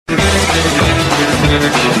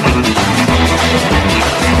Alrighty,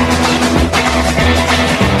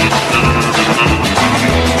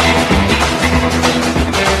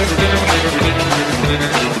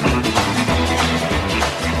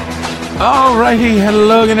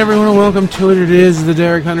 hello again everyone and welcome to it. It is the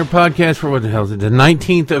Derek Hunter Podcast for what the hell is it? The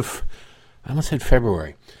 19th of, I almost said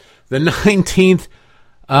February. The 19th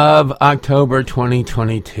of October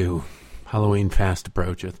 2022. Halloween fast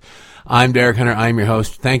approacheth. I'm Derek Hunter, I'm your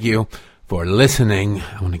host. Thank you for listening.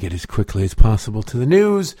 I want to get as quickly as possible to the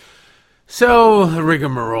news. So, the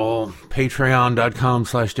rigmarole,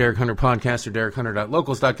 patreon.com/Derek Hunter Podcast or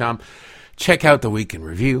DerekHunter.locals.com. Check out the week in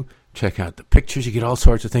review. Check out the pictures. You get all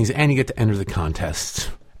sorts of things, and you get to enter the contests.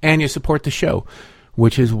 And you support the show,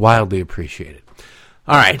 which is wildly appreciated.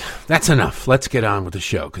 All right, that's enough. Let's get on with the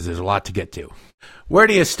show, because there's a lot to get to. Where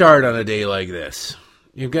do you start on a day like this?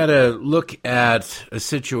 You've got to look at a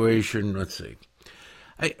situation. Let's see.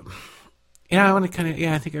 I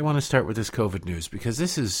think I want to start with this COVID news, because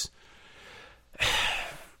this is...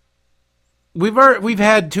 We've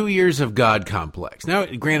had 2 years of God complex. Now,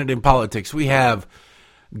 granted, in politics, we have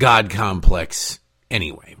God complex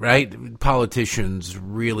anyway, right? Politicians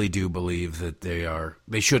really do believe that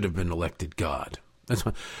they should have been elected God. That's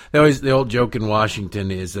what, the old joke in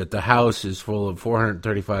Washington is that the House is full of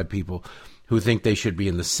 435 people who think they should be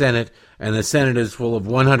in the Senate, and the Senate is full of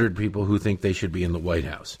 100 people who think they should be in the White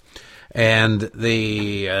House. And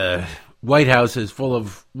the White House is full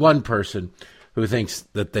of one person who thinks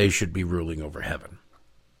that they should be ruling over heaven.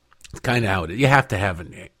 It's kind of how it is. You have to have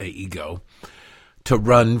an ego to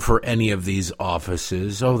run for any of these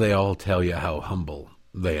offices. Oh, they all tell you how humble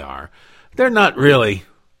they are. They're not really.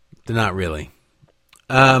 They're not really.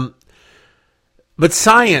 But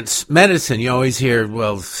science, medicine, you always hear,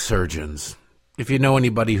 well, surgeons. If you know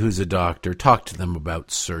anybody who's a doctor, talk to them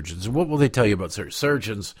about surgeons. What will they tell you about surgeons?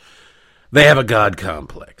 Surgeons, they have a God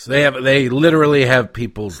complex. They literally have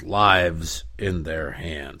people's lives in their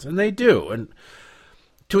hands. And they do. And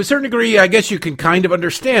to a certain degree, I guess you can kind of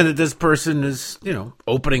understand that this person is,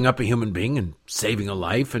 opening up a human being and saving a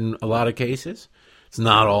life in a lot of cases. It's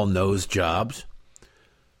not all nose jobs.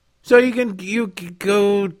 So it could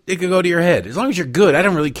go to your head. As long as you're good, I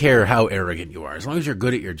don't really care how arrogant you are. As long as you're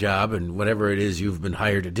good at your job and whatever it is you've been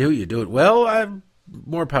hired to do, you do it well,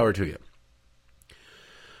 more power to you.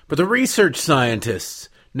 But the research scientists,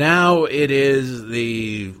 now it is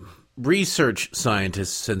the research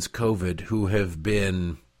scientists since COVID who have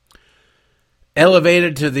been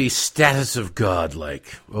elevated to the status of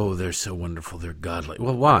godlike. Oh, they're so wonderful, they're godlike.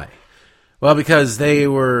 Well, why? Well, because they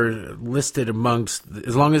were listed amongst,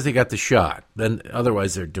 as long as they got the shot, then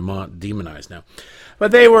otherwise they're demonized now.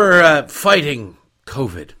 But they were fighting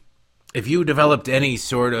COVID. If you developed any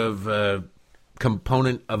sort of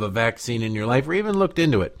component of a vaccine in your life, or even looked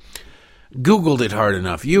into it, Googled it hard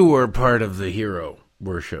enough, you were part of the hero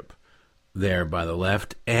worship there by the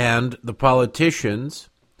left, and the politicians,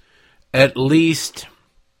 at least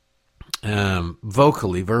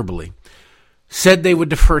verbally, said they would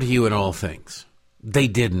defer to you in all things. They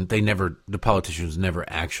didn't. The politicians never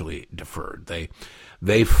actually deferred.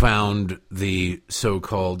 They found the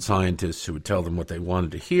so-called scientists who would tell them what they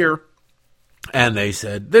wanted to hear, and they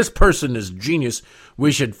said, this person is genius,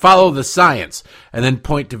 we should follow the science, and then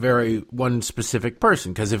point to one specific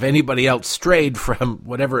person, because if anybody else strayed from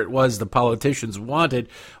whatever it was the politicians wanted,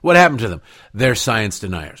 what happened to them? They're science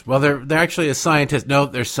deniers. Well, they're actually a scientist. No,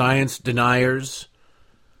 they're science deniers.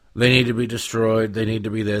 They need to be destroyed. They need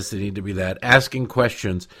to be this. They need to be that. Asking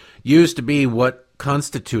questions used to be what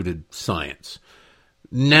constituted science.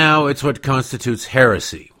 Now it's what constitutes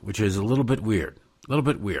heresy, which is a little bit weird.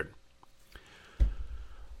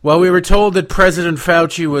 Well, we were told that President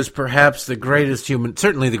Fauci was perhaps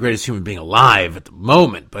certainly the greatest human being alive at the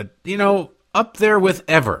moment, but, up there with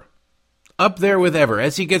ever.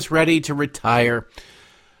 As he gets ready to retire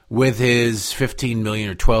with his $15 million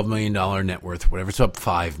or $12 million net worth, whatever, it's up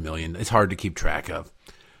 $5 million. It's hard to keep track of.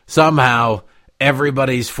 Somehow,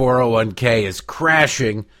 everybody's 401k is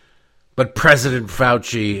crashing, but President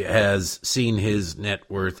Fauci has seen his net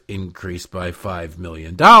worth increase by $5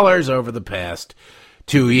 million over the past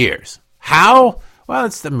 2 years. How? Well,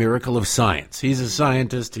 it's the miracle of science. He's a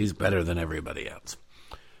scientist. He's better than everybody else.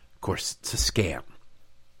 Of course, it's a scam.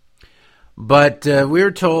 But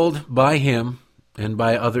we're told by him and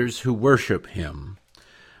by others who worship him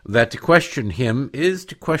that to question him is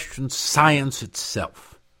to question science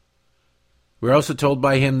itself. We're also told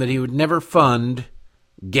by him that he would never fund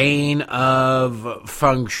gain of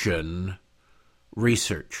function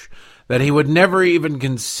research, that he would never even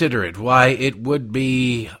consider it. Why, it would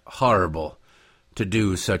be horrible to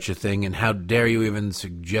do such a thing, and how dare you even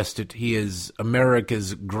suggest it? He is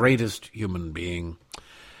America's greatest human being.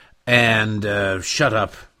 And shut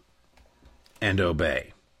up and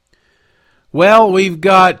obey. Well, we've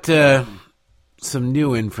got some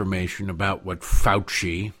new information about what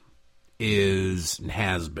Fauci is and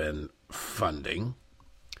has been funding.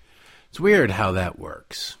 It's weird how that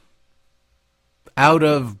works. Out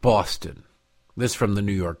of Boston, this from the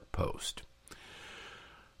New York Post.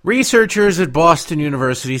 Researchers at Boston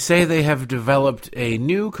University say they have developed a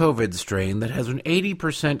new COVID strain that has an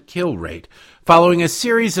 80% kill rate, following a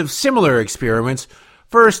series of similar experiments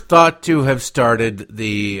first thought to have started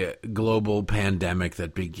the global pandemic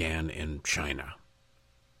that began in China.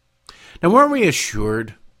 Now, weren't we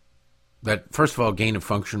assured that, first of all, gain of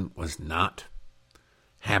function was not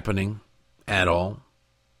happening at all?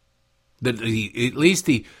 That at least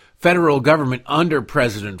the federal government under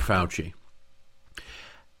President Fauci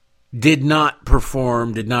did not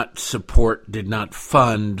perform, did not support, did not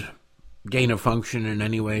fund gain of function in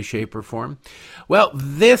any way, shape, or form? Well,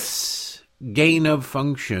 this gain of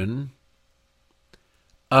function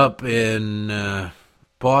up in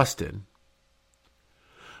Boston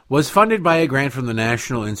was funded by a grant from the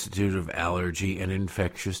National Institute of Allergy and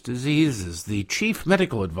Infectious Diseases. The chief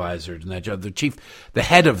medical advisor in that job, the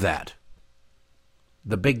head of that,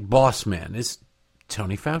 the big boss man, is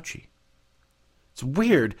Tony Fauci. It's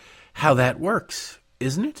weird how that works,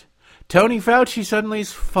 isn't it? Tony Fauci suddenly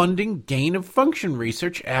is funding gain-of-function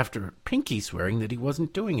research after pinky swearing that he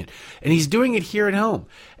wasn't doing it. And he's doing it here at home.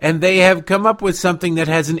 And they have come up with something that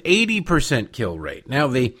has an 80% kill rate. Now,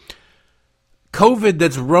 the COVID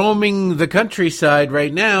that's roaming the countryside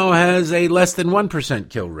right now has a less than 1%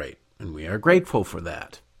 kill rate. And we are grateful for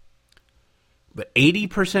that. But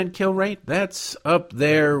 80% kill rate? That's up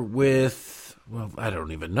there with, well, I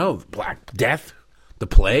don't even know, the Black Death, the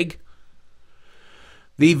plague.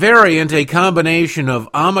 The variant, a combination of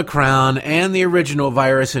Omicron and the original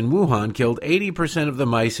virus in Wuhan, killed 80% of the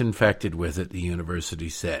mice infected with it, the university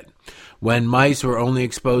said. When mice were only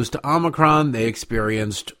exposed to Omicron, they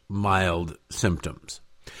experienced mild symptoms.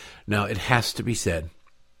 Now, it has to be said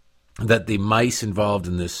that the mice involved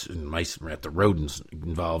in this, and the rodents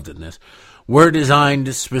involved in this, were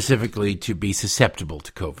designed specifically to be susceptible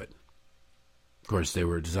to COVID. Of course, they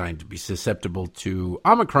were designed to be susceptible to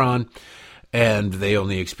Omicron, and they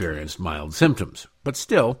only experienced mild symptoms. But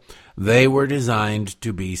still, they were designed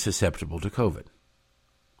to be susceptible to COVID.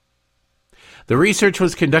 The research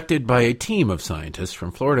was conducted by a team of scientists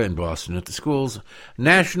from Florida and Boston at the school's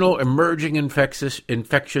National Emerging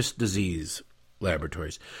Infectious Disease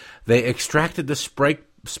Laboratories. They extracted the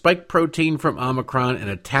spike protein from Omicron and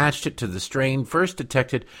attached it to the strain first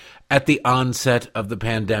detected at the onset of the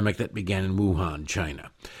pandemic that began in Wuhan, China.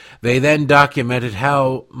 They then documented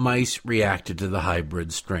how mice reacted to the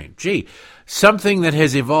hybrid strain. Gee, something that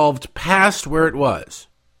has evolved past where it was.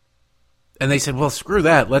 And they said, well, screw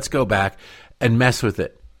that. Let's go back and mess with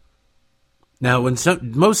it. Now,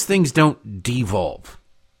 most things don't devolve.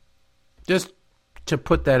 Just to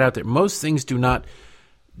put that out there, most things do not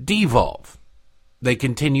devolve. They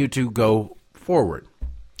continue to go forward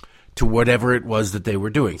to whatever it was that they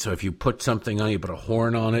were doing. So if you put something on, you put a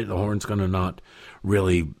horn on it, the horn's going to not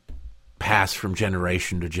really pass from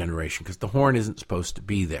generation to generation because the horn isn't supposed to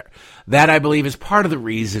be there. That, I believe, is part of the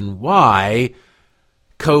reason why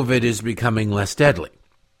COVID is becoming less deadly.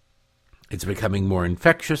 It's becoming more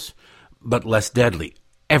infectious, but less deadly.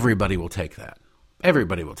 Everybody will take that.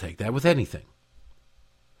 Everybody will take that with anything.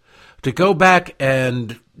 To go back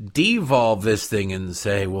and devolve this thing and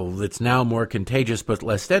say, well, it's now more contagious but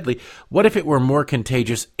less deadly, what if it were more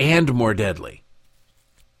contagious and more deadly?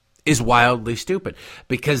 Is wildly stupid.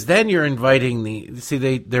 Because then you're inviting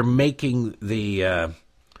they're making they're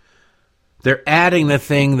adding the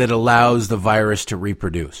thing that allows the virus to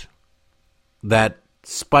reproduce. That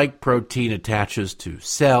spike protein attaches to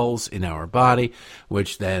cells in our body,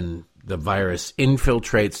 which then the virus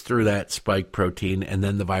infiltrates through that spike protein, and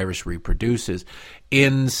then the virus reproduces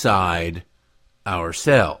inside our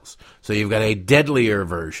cells. So you've got a deadlier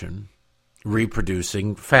version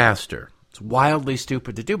reproducing faster. It's wildly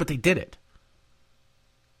stupid to do, but they did it.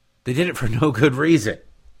 They did it for no good reason.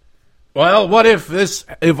 Well, what if this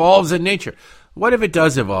evolves in nature? What if it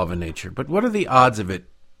does evolve in nature? But what are the odds of it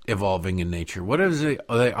evolving in nature? What are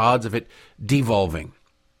the odds of it devolving?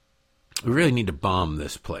 We really need to bomb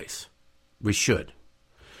this place. We should.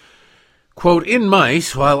 Quote, in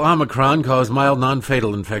mice, while Omicron caused mild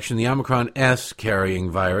non-fatal infection, the Omicron S carrying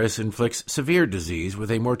virus inflicts severe disease with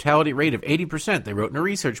a mortality rate of 80%, they wrote in a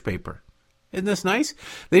research paper. Isn't this nice?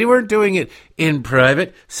 They weren't doing it in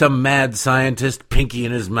private. Some mad scientist, pinky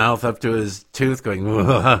in his mouth up to his tooth, going,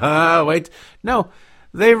 wait. No,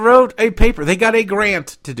 they wrote a paper. They got a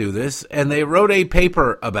grant to do this, and they wrote a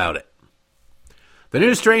paper about it. The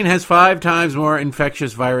new strain has 5 times more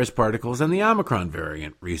infectious virus particles than the Omicron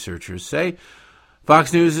variant, researchers say.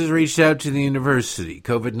 Fox News has reached out to the university.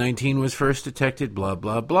 COVID-19 was first detected, blah,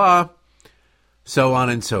 blah, blah. So on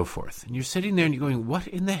and so forth. And you're sitting there and you're going, what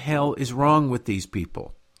in the hell is wrong with these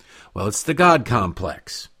people? Well, it's the God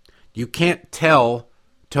complex. You can't tell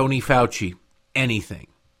Tony Fauci anything.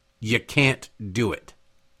 You can't do it.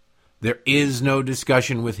 There is no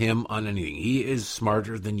discussion with him on anything. He is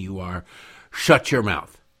smarter than you are. Shut your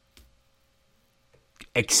mouth.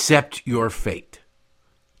 Accept your fate.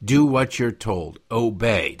 Do what you're told.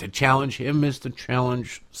 Obey. To challenge him is to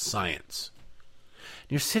challenge science.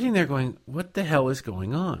 You're sitting there going, what the hell is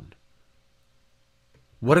going on?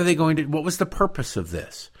 What are they going to, what was the purpose of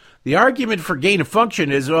this? The argument for gain of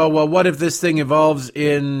function is, oh, well, what if this thing evolves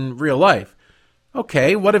in real life?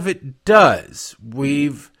 Okay, what if it does?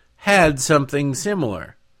 We've had something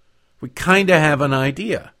similar. We kind of have an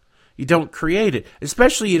idea. You don't create it.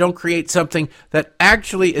 Especially you don't create something that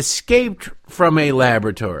actually escaped from a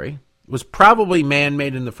laboratory, was probably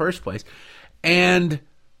man-made in the first place, and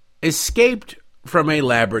escaped from a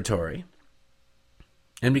laboratory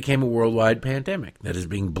and became a worldwide pandemic that is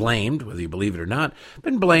being blamed, whether you believe it or not,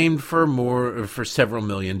 been blamed for several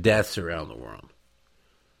million deaths around the world.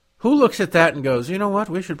 Who looks at that and goes, you know what,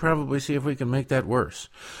 we should probably see if we can make that worse?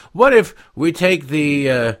 What if we take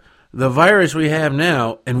the virus we have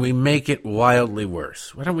now and we make it wildly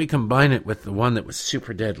worse? Why don't we combine it with the one that was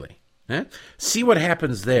super deadly? See what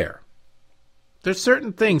happens there. There's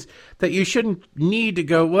certain things that you shouldn't need to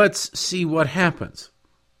go, let's see what happens.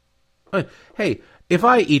 Hey, if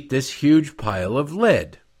I eat this huge pile of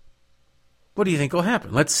lead, what do you think will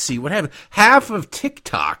happen? Let's see what happens. Half of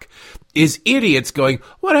TikTok is idiots going,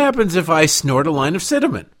 what happens if I snort a line of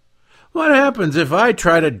cinnamon? What happens if I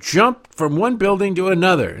try to jump from one building to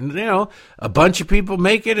another? And, a bunch of people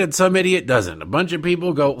make it and some idiot doesn't. A bunch of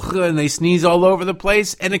people go, and they sneeze all over the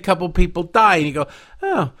place, and a couple people die. And you go,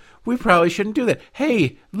 oh, we probably shouldn't do that.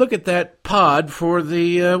 Hey, look at that pod for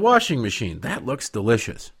the washing machine. That looks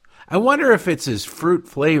delicious. I wonder if it's as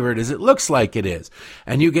fruit-flavored as it looks like it is.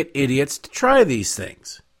 And you get idiots to try these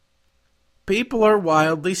things. People are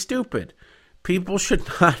wildly stupid. People should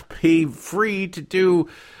not be free to do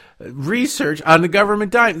research on the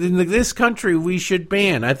government dime. In this country, we should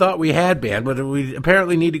ban. I thought we had banned, but we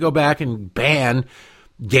apparently need to go back and ban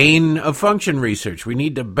gain of function research. We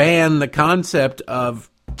need to ban the concept of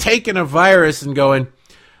taking a virus and going,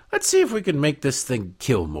 let's see if we can make this thing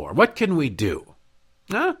kill more. What can we do?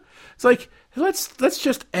 Huh? It's like, let's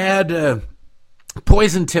just add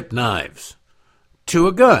poison-tipped knives to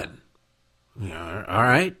a gun. Yeah, all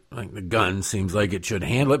right, like the gun seems like it should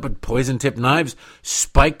handle it, but poison-tipped knives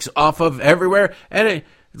spikes off of everywhere, and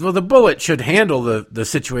the bullet should handle the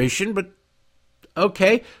situation, but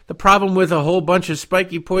okay. The problem with a whole bunch of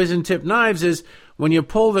spiky poison-tipped knives is when you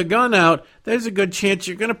pull the gun out, there's a good chance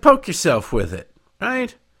you're going to poke yourself with it,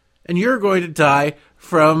 right? And you're going to die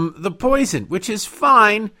from the poison, which is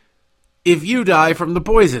fine if you die from the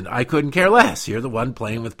poison. I couldn't care less. You're the one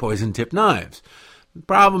playing with poison-tipped knives. The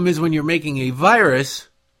problem is when you're making a virus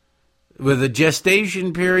with a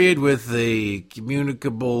gestation period, with the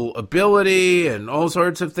communicable ability and all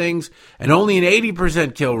sorts of things, and only an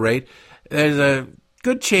 80% kill rate, there's a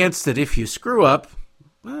good chance that if you screw up,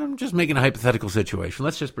 I'm just making a hypothetical situation.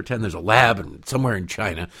 Let's just pretend there's a lab somewhere in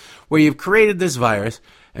China where you've created this virus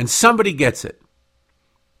and somebody gets it.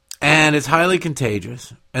 And it's highly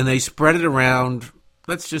contagious, and they spread it around,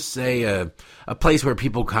 let's just say, a place where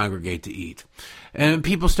people congregate to eat. And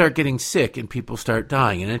people start getting sick, and people start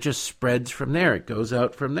dying, and it just spreads from there. It goes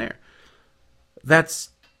out from there.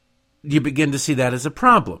 You begin to see that as a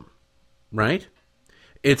problem, right?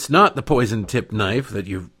 It's not the poison-tipped knife that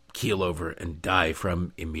you keel over and die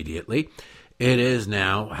from immediately. It is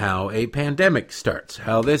now how a pandemic starts,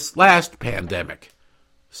 how this last pandemic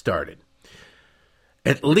started.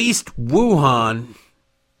 At least Wuhan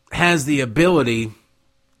has the ability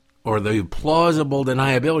or the plausible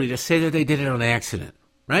deniability to say that they did it on accident,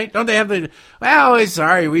 right? Don't they have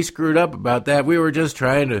sorry, we screwed up about that. We were just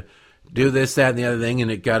trying to do this, that, and the other thing, and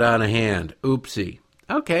it got out of hand. Oopsie.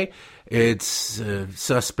 Okay, it's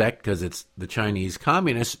suspect because it's the Chinese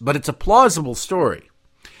communists, but it's a plausible story.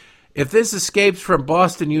 If this escapes from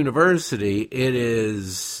Boston University,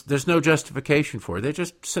 there's no justification for it. They're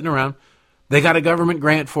just sitting around They got a government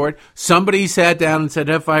grant for it. Somebody sat down and said,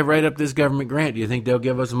 if I write up this government grant, do you think they'll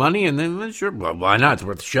give us money? And then, well, sure, well, why not? It's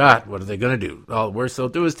worth a shot. What are they going to do? All the worst they'll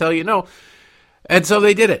do is tell you no. And so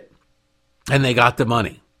they did it. And they got the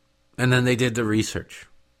money. And then they did the research.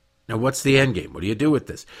 Now, what's the end game? What do you do with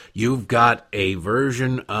this? You've got a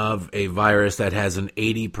version of a virus that has an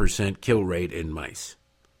 80% kill rate in mice.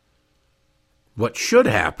 What should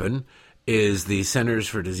happen is the Centers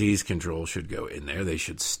for Disease Control should go in there. They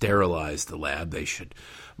should sterilize the lab. They should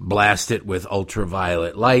blast it with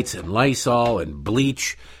ultraviolet lights and Lysol and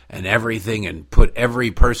bleach and everything, and put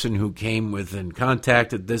every person who came within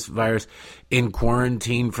contact with this virus in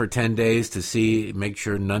quarantine for 10 days to make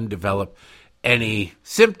sure none develop any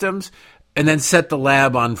symptoms, and then set the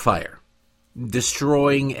lab on fire,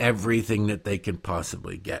 destroying everything that they can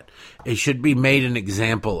possibly get. It should be made an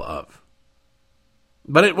example of.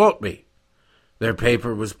 But it won't be. Their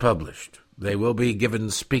paper was published. They will be given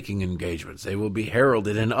speaking engagements. They will be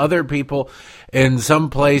heralded. And other people in some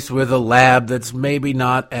place with a lab that's maybe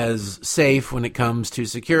not as safe when it comes to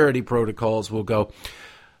security protocols will go,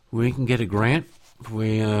 we can get a grant.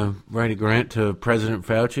 We write a grant to President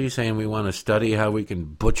Fauci saying we want to study how we can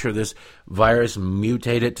butcher this virus,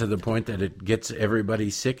 mutate it to the point that it gets everybody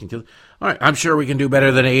sick and killed. All right, I'm sure we can do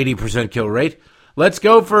better than an 80% kill rate. Let's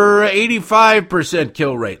go for 85%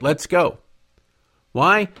 kill rate. Let's go.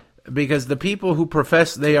 Why? Because the people who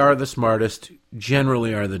profess they are the smartest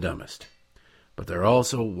generally are the dumbest. But they're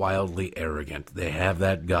also wildly arrogant. They have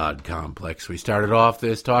that God complex we started off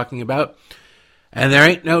this talking about, and there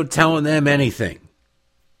ain't no telling them anything.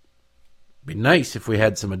 It'd be nice if we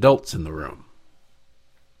had some adults in the room.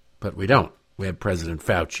 But we don't. We have President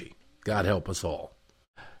Fauci. God help us all.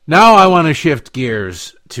 Now I want to shift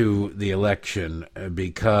gears to the election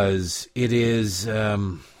because it is...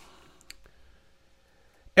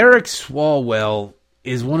 Eric Swalwell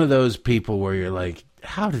is one of those people where you're like,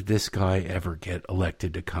 how did this guy ever get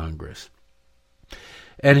elected to Congress?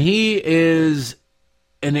 And he is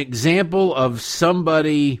an example of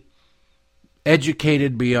somebody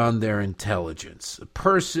educated beyond their intelligence, a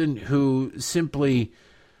person who simply,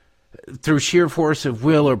 through sheer force of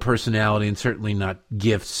will or personality, and certainly not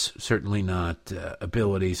gifts, certainly not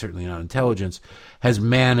ability, certainly not intelligence, has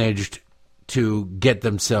managed to get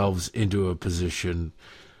themselves into a position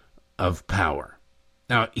of power.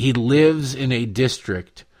 Now, he lives in a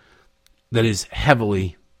district that is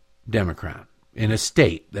heavily Democrat, in a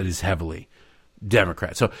state that is heavily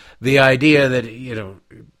Democrat. So the idea that,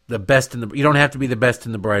 the best you don't have to be the best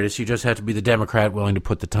and the brightest, you just have to be the Democrat willing to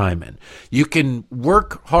put the time in. You can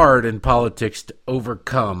work hard in politics to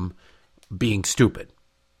overcome being stupid.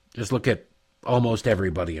 Just look at almost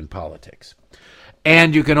everybody in politics.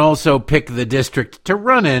 And you can also pick the district to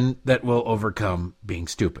run in that will overcome being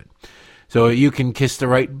stupid. So you can kiss the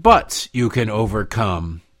right butts. You can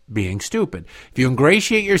overcome being stupid. If you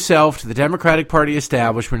ingratiate yourself to the Democratic Party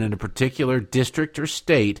establishment in a particular district or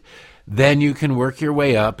state, then you can work your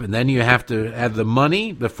way up, and then you have to have the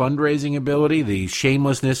money, the fundraising ability, the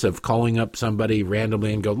shamelessness of calling up somebody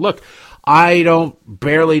randomly and go, look, I don't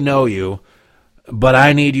barely know you, but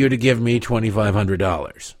I need you to give me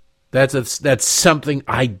 $2,500. That's something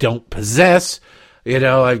I don't possess.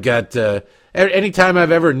 I've got anytime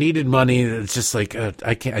I've ever needed money, it's just like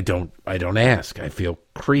I don't ask. I feel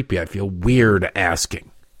creepy. I feel weird asking.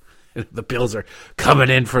 The bills are coming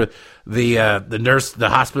in for the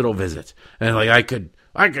hospital visit, and like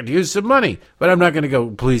I could use some money, but I'm not going to go,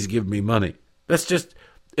 please give me money.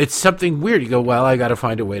 It's something weird. You go, well, I got to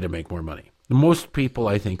find a way to make more money. Most people,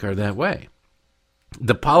 I think, are that way.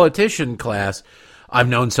 The politician class, I've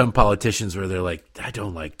known some politicians where they're like, I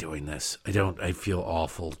don't like doing this. I feel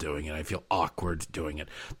awful doing it. I feel awkward doing it.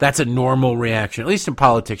 That's a normal reaction. At least in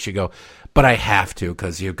politics, you go, but I have to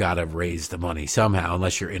because you've got to raise the money somehow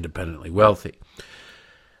unless you're independently wealthy.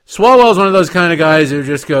 Swalwell's one of those kind of guys who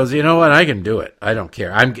just goes, you know what, I can do it. I don't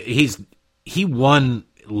care. He won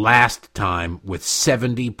last time with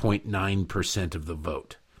 70.9% of the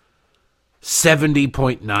vote.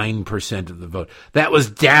 70.9% of the vote. That was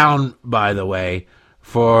down, by the way,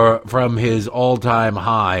 from his all-time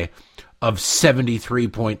high of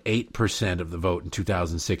 73.8% of the vote in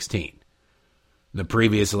 2016. In the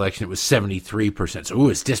previous election, it was 73%. So,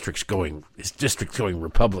 his district's going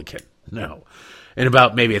Republican. No. In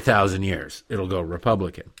about maybe 1,000 years, it'll go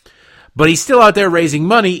Republican. But he's still out there raising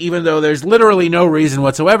money, even though there's literally no reason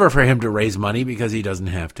whatsoever for him to raise money because he doesn't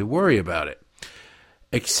have to worry about it.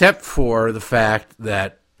 Except for the fact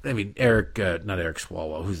that, not Eric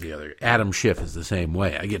Swalwell, who's the other? Adam Schiff is the same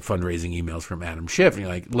way. I get fundraising emails from Adam Schiff, and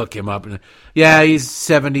you look him up, and yeah, he's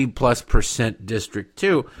 70+% District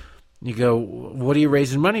 2. You go, what are you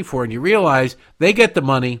raising money for? And you realize they get the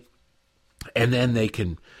money, and then they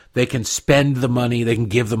can spend the money. They can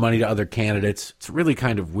give the money to other candidates. It's really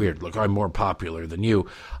kind of weird. Look, I'm more popular than you.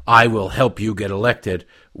 I will help you get elected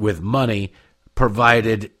with money,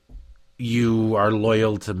 provided you are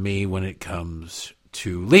loyal to me when it comes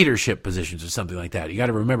to leadership positions or something like that. You got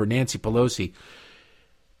to remember, Nancy Pelosi,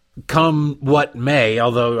 come what may,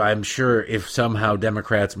 although I'm sure if somehow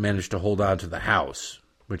Democrats manage to hold on to the House,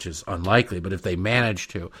 which is unlikely, but if they manage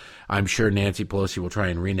to, I'm sure Nancy Pelosi will try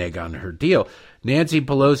and renege on her deal. Nancy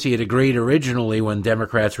Pelosi had agreed originally when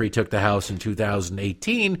Democrats retook the House in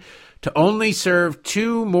 2018 to only serve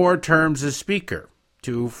 2 more terms as Speaker,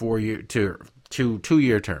 2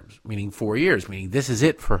 2-year terms, meaning 4 years, meaning this is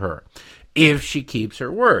it for her, if she keeps her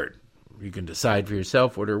word. You can decide for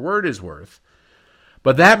yourself what her word is worth.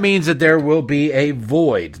 But that means that there will be a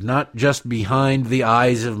void, not just behind the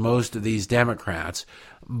eyes of most of these Democrats,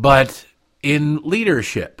 but in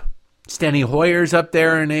leadership. Steny Hoyer's up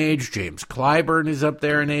there in age. James Clyburn is up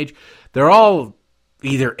there in age. They're all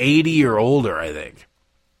either 80 or older, I think.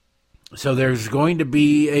 So there's going to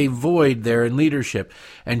be a void there in leadership.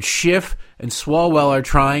 And Schiff and Swalwell are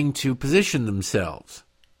trying to position themselves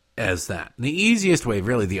as that. And the easiest way,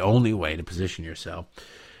 really the only way to position yourself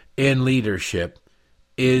in leadership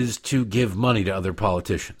is to give money to other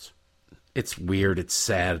politicians. It's weird, it's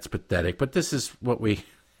sad, it's pathetic, but this is what we have.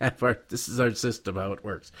 This is our system, how it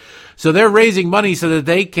works. So they're raising money so that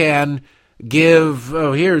they can give,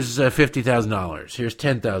 here's $50,000, here's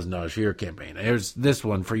 $10,000 for your campaign, here's this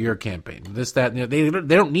one for your campaign, this, that, and they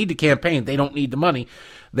don't need to campaign, they don't need the money.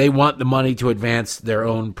 They want the money to advance their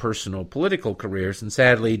own personal political careers, and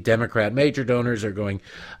sadly, Democrat major donors are going,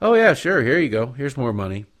 oh yeah, sure, here you go, here's more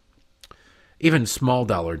money. Even small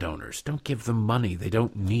dollar donors, don't give them money, they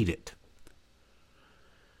don't need it.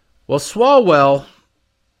 Well, Swalwell,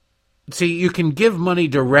 see, you can give money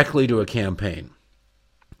directly to a campaign,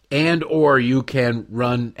 and or you can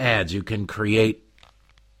run ads. You can create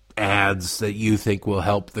ads that you think will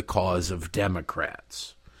help the cause of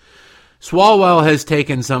Democrats. Swalwell has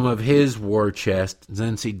taken some of his war chest,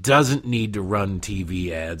 since he doesn't need to run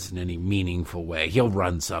TV ads in any meaningful way. He'll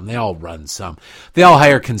run some. They all run some. They all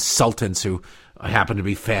hire consultants who happen to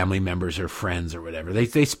be family members or friends or whatever.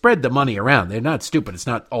 They spread the money around. They're not stupid. It's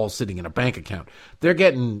not all sitting in a bank account. They're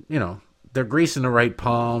getting, they're greasing the right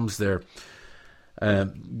palms. They're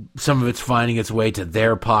some of it's finding its way to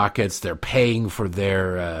their pockets. They're paying for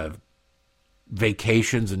their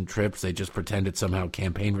vacations and trips. They just pretend it's somehow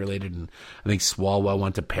campaign related. And I think Swalwell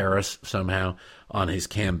went to Paris somehow on his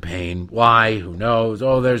campaign. Why? Who knows?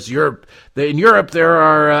 Oh, there's Europe. In Europe, there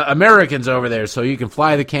are Americans over there, so you can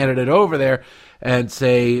fly the candidate over there and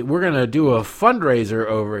say, we're going to do a fundraiser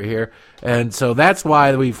over here. And so that's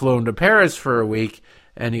why we flew him to Paris for a week.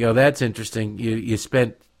 And you go, that's interesting. You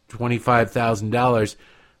spent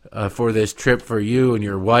 $25,000 for this trip for you and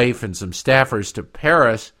your wife and some staffers to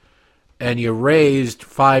Paris, and you raised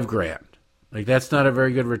 $5,000. Like, that's not a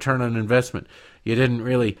very good return on investment. You didn't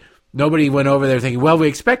really, nobody went over there thinking, well, we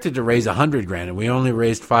expected to raise $100,000 and we only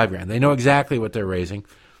raised $5,000. They know exactly what they're raising,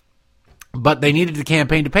 but they needed the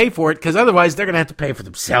campaign to pay for it, because otherwise they're going to have to pay for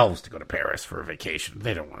themselves to go to Paris for a vacation.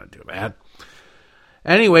 They don't want to do that.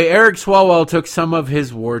 Anyway, Eric Swalwell took some of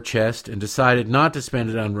his war chest and decided not to spend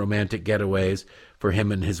it on romantic getaways for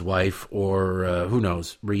him and his wife, or, who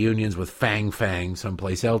knows, reunions with Fang Fang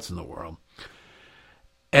someplace else in the world,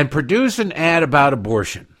 and produce an ad about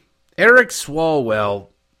abortion. Eric Swalwell,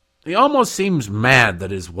 he almost seems mad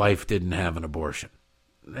that his wife didn't have an abortion.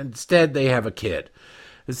 Instead, they have a kid.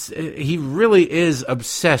 He really is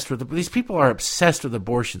obsessed with these people are obsessed with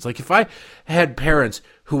abortions. Like, if I had parents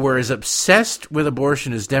who were as obsessed with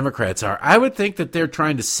abortion as Democrats are, I would think that they're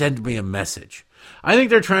trying to send me a message. I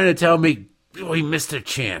think they're trying to tell me, we missed a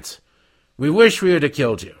chance. We wish we would have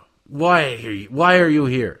killed you. Why are you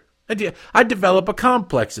here? I'd develop a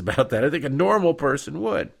complex about that. I think a normal person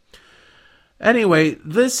would. Anyway,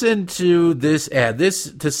 listen to this ad.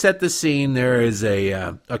 This, to set the scene, there is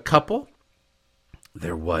a couple.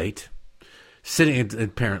 They're white. Sitting,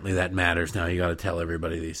 apparently that matters now. You got to tell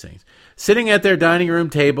everybody these things. Sitting at their dining room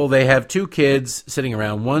table, they have 2 kids sitting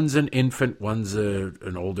around. One's an infant, one's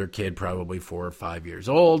an older kid, probably 4 or 5 years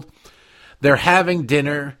old. They're having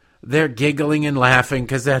dinner. They're giggling and laughing,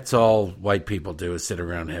 because that's all white people do, is sit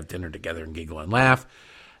around and have dinner together and giggle and laugh.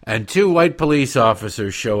 And 2 white police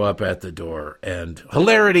officers show up at the door, and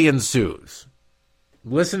hilarity ensues.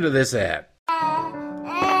 Listen to this ad.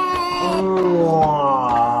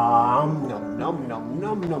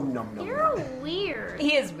 You're weird.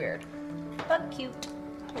 He is weird, but cute.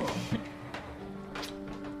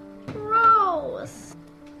 Gross.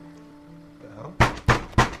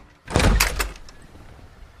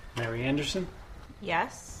 Mary Anderson,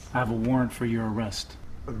 Yes? I have a warrant for your arrest.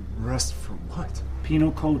 Arrest for what?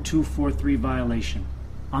 Penal Code 243 violation.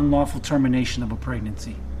 Unlawful termination of a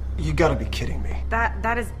pregnancy. You gotta be kidding me.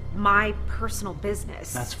 That is my personal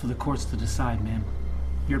business. That's for the courts to decide, ma'am.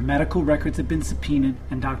 Your medical records have been subpoenaed,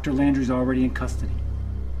 and Dr. Landry's already in custody.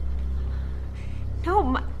 No,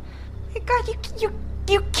 my God, you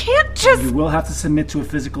can't just... You will have to submit to a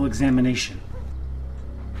physical examination.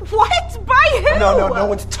 What? By who? No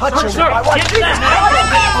one's touching me. Sir, get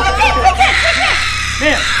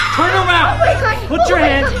Ma'am, turn around. Put your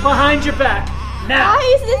hands behind your back. Now.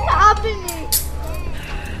 Why is this happening?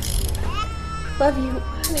 Love you,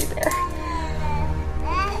 honey bear.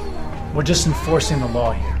 We're just enforcing the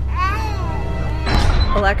law here.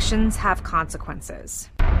 Elections have consequences.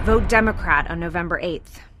 Vote Democrat on November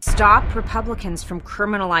 8th. Stop Republicans from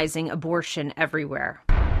criminalizing abortion everywhere.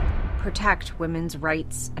 Protect women's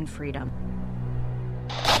rights and freedom.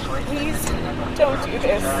 Please don't do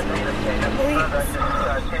this.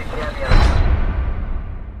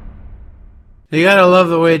 You gotta love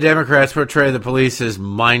the way Democrats portray the police as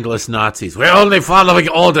mindless Nazis. We're only following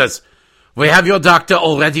orders. We have your doctor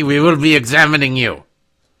already. We will be examining you.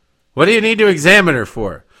 What do you need to examine her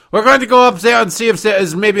for? We're going to go up there and see if there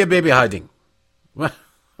is maybe a baby hiding. Well,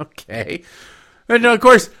 okay. And of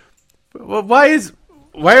course, why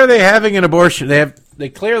are they having an abortion? They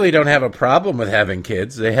clearly don't have a problem with having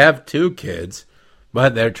kids. They have 2 kids,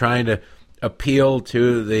 but they're trying to appeal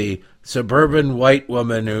to the suburban white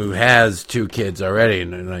woman who has 2 kids already.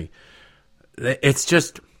 And like, it's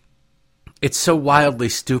so wildly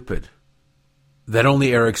stupid that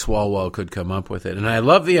only Eric Swalwell could come up with it. And I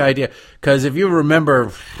love the idea, because if you remember,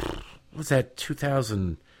 what was that,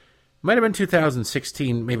 2000, might have been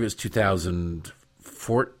 2016, maybe it was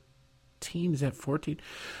 2014, is that 14?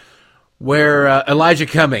 Where Elijah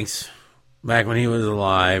Cummings, back when he was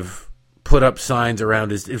alive, put up signs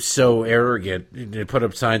around it was so arrogant, he put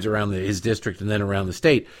up signs around his district and then around the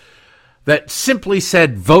state that simply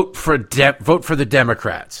said, vote for the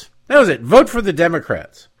Democrats. That was it, vote for the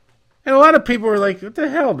Democrats. And a lot of people were like, what the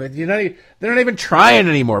hell, man? They're not even trying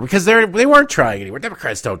anymore, because they weren't trying anymore.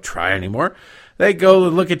 Democrats don't try anymore. They go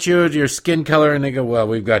and look at you, your skin color, and they go, well,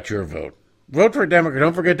 we've got your vote. Vote for Democrats.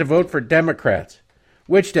 Don't forget to vote for Democrats.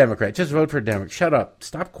 Which Democrat? Just vote for Democrats. Shut up.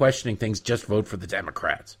 Stop questioning things. Just vote for the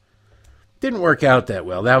Democrats. Didn't work out that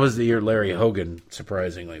well. That was the year Larry Hogan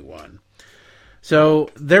surprisingly won. So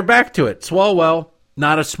they're back to it. Swalwell,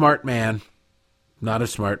 not a smart man. Not a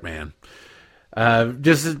smart man.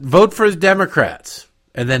 Just vote for his Democrats.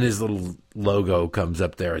 And then his little logo comes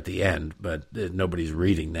up there at the end, but nobody's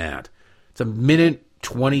reading that. It's a minute,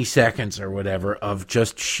 20 seconds or whatever of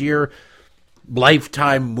just sheer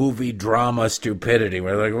Lifetime movie drama stupidity.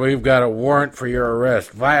 We're like, we've got a warrant for your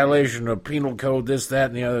arrest, violation of penal code, this,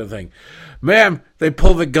 that, and the other thing. Ma'am, they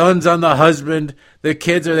pull the guns on the husband, the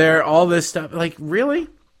kids are there, all this stuff. Like, really?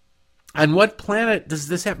 On what planet does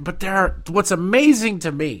this happen? But what's amazing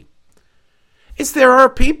to me is there are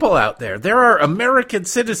people out there. There are American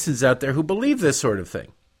citizens out there who believe this sort of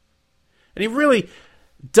thing. And he really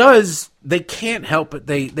does. They can't help it.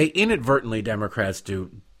 They inadvertently, Democrats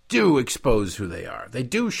do expose who they are. They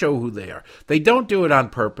do show who they are. They don't do it on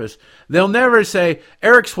purpose. They'll never say,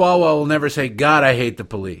 Eric Swalwell will never say, God, I hate the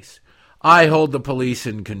police. I hold the police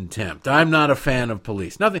in contempt. I'm not a fan of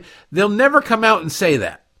police. Nothing. They'll never come out and say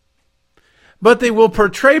that. But they will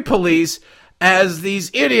portray police as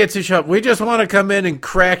these idiots who show up. We just want to come in and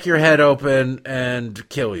crack your head open and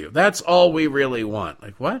kill you. That's all we really want.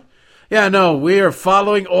 Like, what? Yeah, no, we are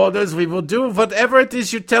following orders. We will do whatever it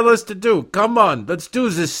is you tell us to do. Come on, let's do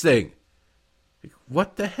this thing.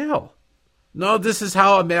 What the hell? No, this is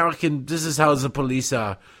how the police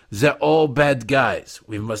are. They're all bad guys.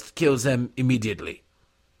 We must kill them immediately.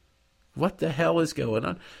 What the hell is going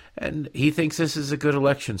on? And he thinks this is a good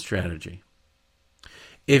election strategy.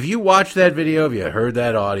 If you watch that video, if you heard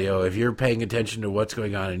that audio, if you're paying attention to what's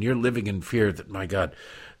going on and you're living in fear that, my God,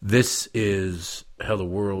 this is how the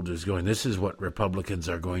world is going, this is what Republicans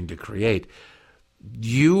are going to create,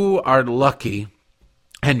 you are lucky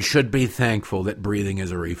and should be thankful that breathing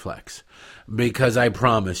is a reflex. Because I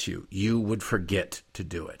promise you, you would forget to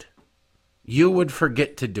do it. You would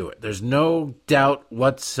forget to do it. There's no doubt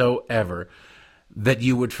whatsoever that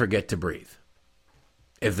you would forget to breathe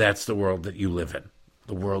if that's the world that you live in,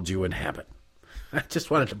 the world you inhabit. I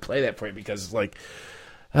just wanted to play that for you because it's like,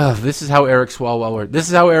 this is how Eric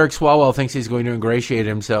Swalwell thinks he's going to ingratiate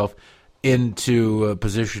himself into a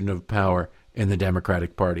position of power in the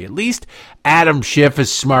Democratic Party. At least Adam Schiff is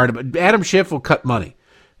smart. But Adam Schiff will cut money.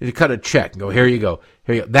 He'll cut a check and go, here you go.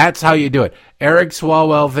 Here you go. That's how you do it. Eric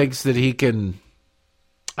Swalwell thinks that he can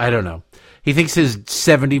I don't know. He thinks his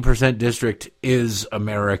 70% district is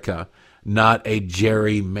America, not a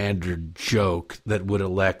gerrymandered joke that would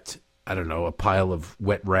elect, I don't know, a pile of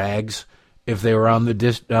wet rags if they were on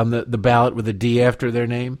the ballot with a D after their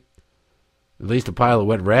name. At least a pile of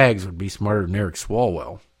wet rags would be smarter than Eric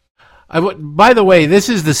Swalwell. By the way, this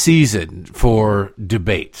is the season for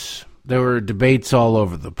debates. There were debates all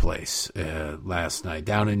over the place last night.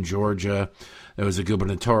 Down in Georgia, there was a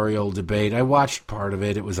gubernatorial debate. I watched part of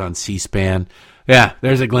it. It was on C-SPAN. Yeah,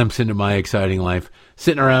 there's a glimpse into my exciting life.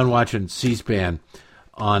 Sitting around watching C-SPAN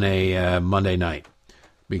on a Monday night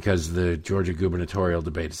because the Georgia gubernatorial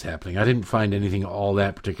debate is happening. I didn't find anything all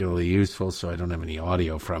that particularly useful, so I don't have any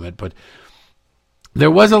audio from it. But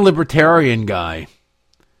there was a libertarian guy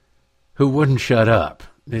who wouldn't shut up.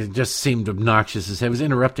 It just seemed obnoxious as he was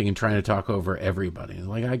interrupting and trying to talk over everybody.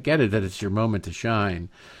 Like, I get it that it's your moment to shine,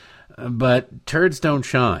 but turds don't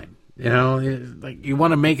shine. You know, like you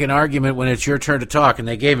want to make an argument when it's your turn to talk, and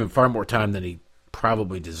they gave him far more time than he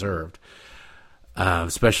probably deserved,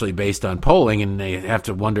 especially based on polling, and they have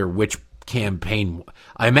to wonder which campaign.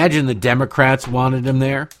 I imagine the Democrats wanted him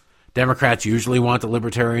there. Democrats usually want the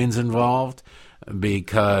libertarians involved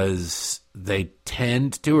because they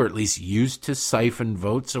tend to, or at least used to, siphon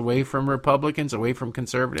votes away from Republicans, away from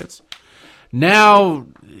conservatives. Now,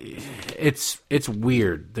 it's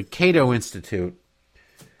weird. The Cato Institute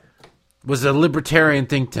was a libertarian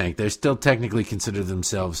think tank. They still technically consider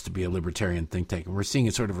themselves to be a libertarian think tank. And we're seeing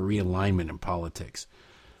a sort of a realignment in politics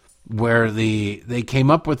where they came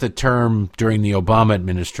up with a term during the Obama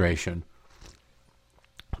administration,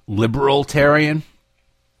 libertarian,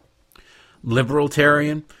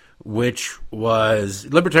 which was,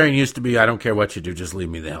 libertarian used to be, I don't care what you do, just leave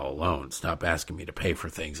me the hell alone. Stop asking me to pay for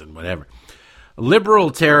things and whatever.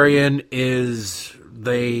 Libertarian is,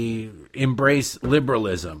 they embrace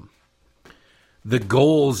liberalism, the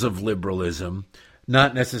goals of liberalism,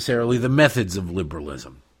 not necessarily the methods of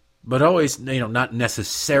liberalism, but always, not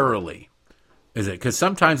necessarily, is it? Because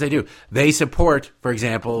sometimes they do. They support, for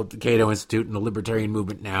example, the Cato Institute and the libertarian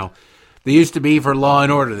movement now. They used to be for law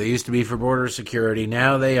and order. They used to be for border security.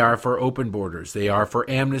 Now they are for open borders. They are for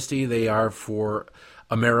amnesty. They are for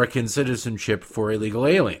American citizenship for illegal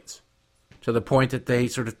aliens, to the point that they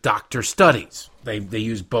sort of doctor studies. They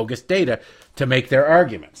use bogus data to make their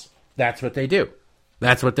arguments. That's what they do.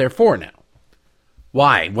 That's what they're for now.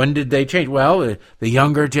 Why? When did they change? Well, the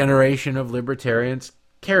younger generation of libertarians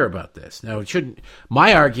care about this. Now, it shouldn't.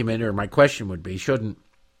 My argument or my question would be, shouldn't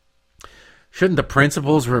the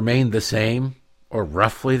principles remain the same or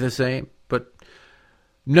roughly the same? But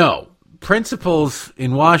no. Principles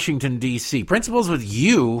in Washington, D.C., principles with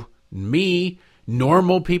you, me,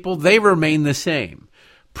 normal people, they remain the same.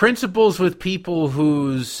 Principles with people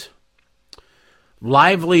whose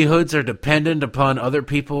livelihoods are dependent upon other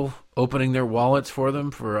people opening their wallets for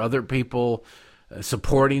them, for other people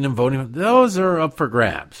supporting them, voting, those are up for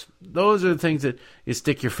grabs. Those are the things that you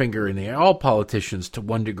stick your finger in the air. All politicians, to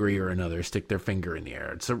one degree or another, stick their finger in the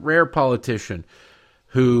air. It's a rare politician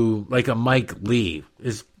who, like a Mike Lee,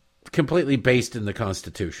 is completely based in the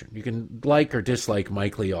Constitution. You can like or dislike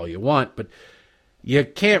Mike Lee all you want, but you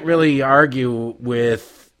can't really argue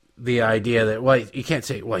with the idea that, well, you can't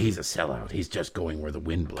say, well, he's a sellout. He's just going where the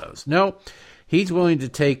wind blows. No, he's willing to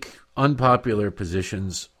take unpopular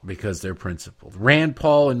positions because they're principled. Rand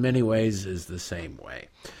Paul, in many ways, is the same way.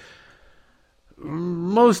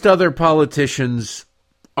 Most other politicians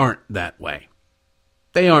aren't that way.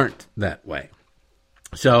 They aren't that way.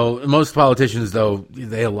 So most politicians, though,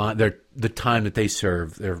 they align, the time that they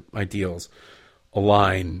serve, their ideals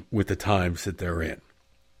align with the times that they're in.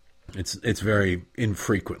 It's very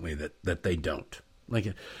infrequently that they don't.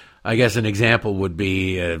 Like, I guess an example would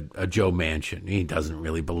be a Joe Manchin. He doesn't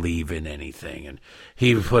really believe in anything, and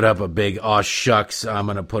he put up a big "oh shucks, I'm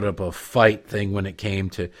going to put up a fight" thing when it came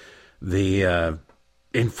to the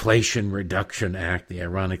Inflation Reduction Act, the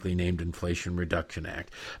ironically named Inflation Reduction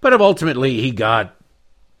Act. But ultimately, he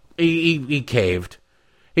caved.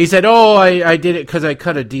 He said, "Oh, I did it because I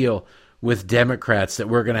cut a deal with Democrats that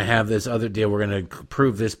we're going to have this other deal. We're going to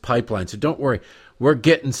approve this pipeline. So don't worry, we're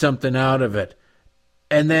getting something out of it."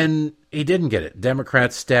 And then he didn't get it.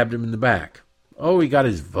 Democrats stabbed him in the back. Oh, he got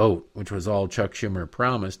his vote, which was all Chuck Schumer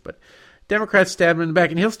promised, but Democrats stabbed him in the back,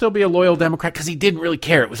 and he'll still be a loyal Democrat because he didn't really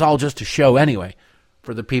care. It was all just a show anyway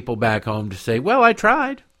for the people back home to say, well, I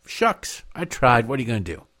tried. Shucks, I tried. What are you going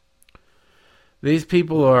to do? These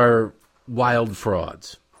people are wild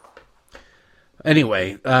frauds.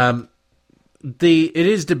 Anyway, it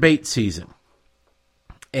is debate season.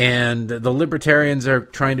 And the libertarians are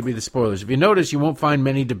trying to be the spoilers. If you notice, you won't find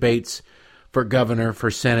many debates for governor,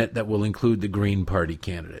 for Senate, that will include the Green Party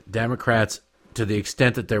candidate. Democrats, to the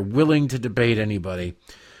extent that they're willing to debate anybody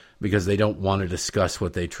because they don't want to discuss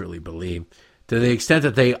what they truly believe, to the extent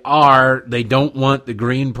that they don't want the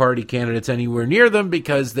Green Party candidates anywhere near them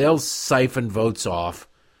because they'll siphon votes off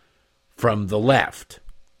from the left.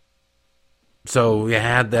 So you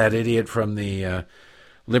had that idiot from the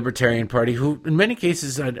Libertarian Party who, in many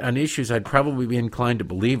cases, on issues I'd probably be inclined to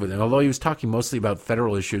believe with him, although he was talking mostly about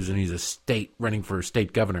federal issues and he's running for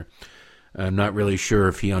state governor. I'm not really sure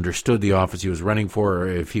if he understood the office he was running for or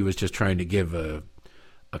if he was just trying to give a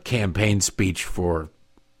campaign speech for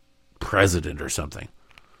president or something.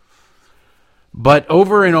 But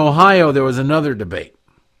over in Ohio, there was another debate.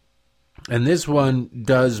 And this one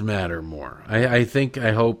does matter more. I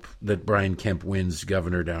hope that Brian Kemp wins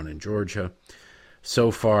governor down in Georgia.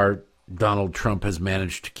 So far, Donald Trump has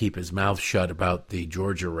managed to keep his mouth shut about the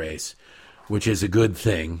Georgia race, which is a good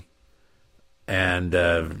thing.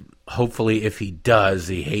 And hopefully, if he does,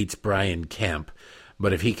 he hates Brian Kemp.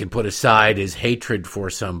 But if he can put aside his hatred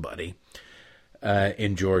for somebody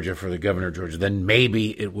in Georgia, for the governor of Georgia, then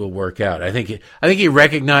maybe it will work out. I think he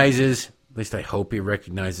recognizes, at least I hope he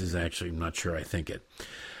recognizes, actually, I'm not sure I think it.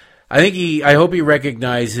 I hope he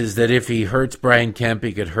recognizes that if he hurts Brian Kemp,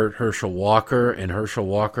 he could hurt Herschel Walker, and Herschel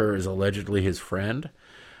Walker is allegedly his friend.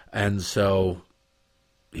 And so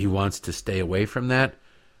he wants to stay away from that.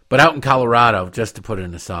 But out in Colorado, just to put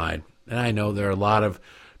it aside, and I know there are a lot of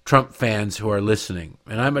Trump fans who are listening,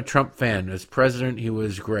 and I'm a Trump fan. As president, he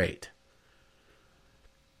was great.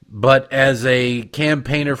 But as a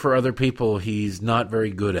campaigner for other people, he's not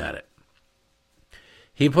very good at it.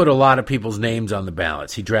 He put a lot of people's names on the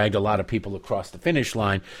ballots. He dragged a lot of people across the finish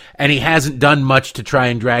line, and he hasn't done much to try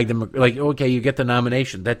and drag them. Like, okay, you get the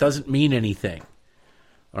nomination. That doesn't mean anything.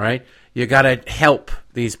 All right? You got to help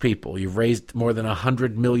these people. You've raised more than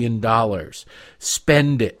 $100 million.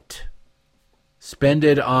 Spend it. Spend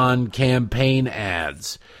it on campaign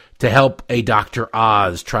ads to help a Dr.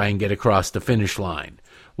 Oz try and get across the finish line.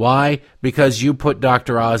 Why? Because you put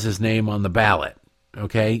Dr. Oz's name on the ballot.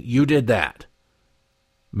 Okay? You did that.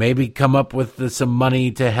 Maybe come up with some money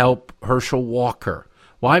to help Herschel Walker.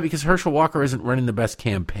 Why? Because Herschel Walker isn't running the best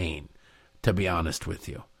campaign, to be honest with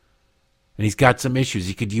you. And he's got some issues.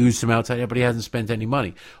 He could use some outside help, but he hasn't spent any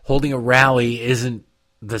money. Holding a rally isn't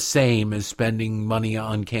the same as spending money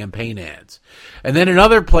on campaign ads. And then in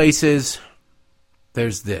other places,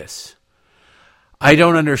 there's this. I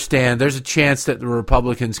don't understand. There's a chance that the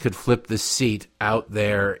Republicans could flip the seat out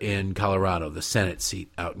there in Colorado, the Senate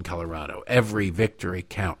seat out in Colorado. Every victory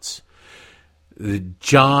counts.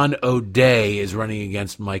 John O'Day is running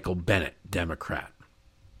against Michael Bennet, Democrat.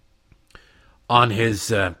 On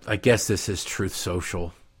his, I guess this is Truth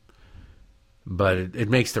Social, but it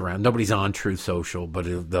makes the round. Nobody's on Truth Social,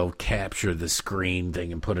 but they'll capture the screen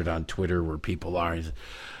thing and put it on Twitter where people are.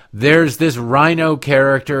 There's this rhino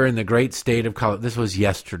character in the great state of Colorado. This was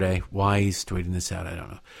yesterday. Why he's tweeting this out, I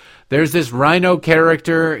don't know. There's this rhino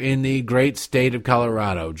character in the great state of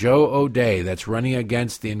Colorado, Joe O'Day, that's running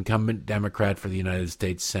against the incumbent Democrat for the United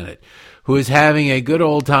States Senate, who is having a good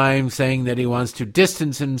old time saying that he wants to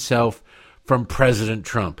distance himself from President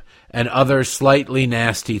Trump and other slightly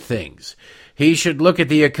nasty things. He should look at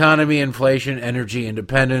the economy, inflation, energy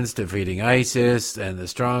independence, defeating ISIS, and the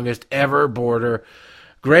strongest ever border,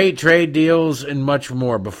 great trade deals, and much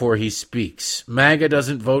more before he speaks. MAGA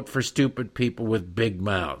doesn't vote for stupid people with big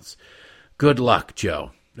mouths. Good luck,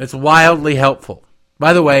 Joe. It's wildly helpful.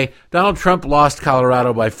 By the way, Donald Trump lost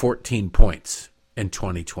Colorado by 14 points in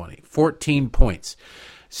 2020. 14 points.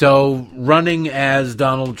 So running as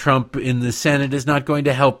Donald Trump in the Senate is not going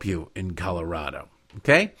to help you in Colorado.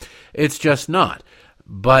 Okay? It's just not.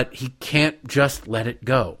 But he can't just let it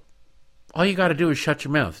go. All you got to do is shut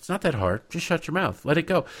your mouth. It's not that hard. Just shut your mouth. Let it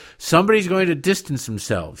go. Somebody's going to distance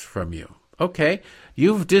themselves from you. Okay?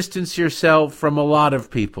 You've distanced yourself from a lot of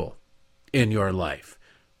people in your life.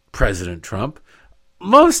 President Trump.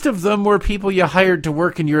 Most of them were people you hired to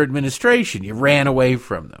work in your administration. You ran away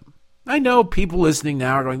from them. I know people listening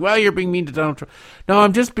now are going, well, you're being mean to Donald Trump. No,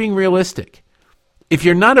 I'm just being realistic. If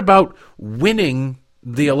you're not about winning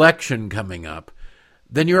the election coming up,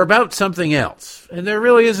 then you're about something else. And there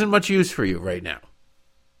really isn't much use for you right now.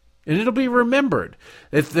 And it'll be remembered.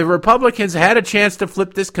 If the Republicans had a chance to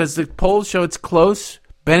flip this, because the polls show it's close,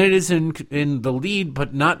 Bennett is in the lead, but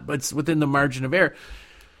it's within the margin of error.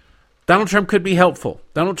 Donald Trump could be helpful.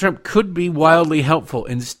 Donald Trump could be wildly helpful.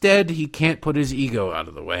 Instead, he can't put his ego out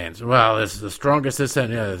of the way and say, well, this is the strongest, this,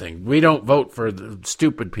 and the other thing. We don't vote for the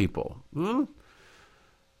stupid people.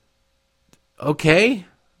 Okay.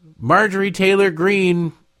 Marjorie Taylor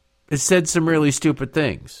Greene has said some really stupid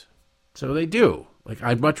things. So they do. Like,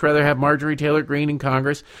 I'd much rather have Marjorie Taylor Greene in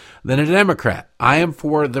Congress than a Democrat. I am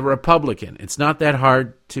for the Republican. It's not that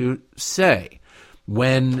hard to say.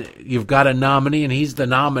 When you've got a nominee and he's the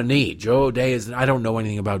nominee, Joe O'Dea is, I don't know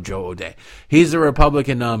anything about Joe O'Dea. He's the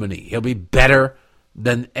Republican nominee. He'll be better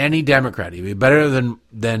than any Democrat. He'll be better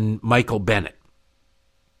than Michael Bennet.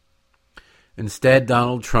 Instead,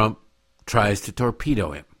 Donald Trump tries to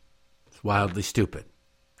torpedo him. It's wildly stupid.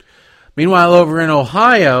 Meanwhile, over in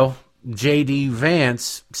Ohio, J.D.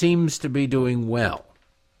 Vance seems to be doing well.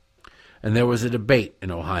 And there was a debate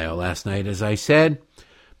in Ohio last night, as I said,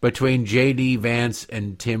 between J.D. Vance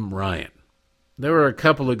and Tim Ryan. There were a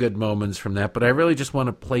couple of good moments from that, but I really just want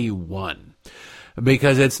to play you one.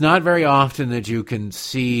 Because it's not very often that you can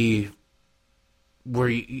see where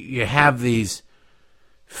you have these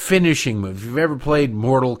finishing moves. If you've ever played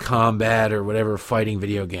Mortal Kombat or whatever fighting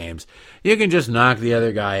video games, you can just knock the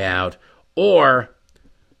other guy out, or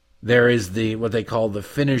there is what they call the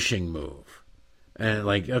finishing move. And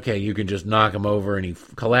okay, you can just knock him over and he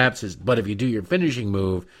collapses, but if you do your finishing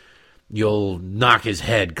move, you'll knock his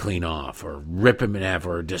head clean off or rip him in half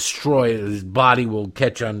or destroy his body, will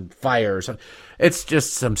catch on fire or something. It's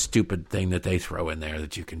just some stupid thing that they throw in there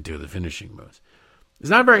that you can do the finishing moves. It's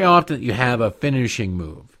not very often that you have a finishing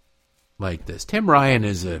move like this. Tim Ryan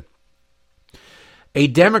is a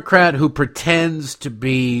Democrat who pretends to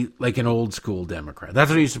be like an old school Democrat. That's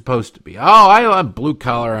what he's supposed to be. Oh, I'm blue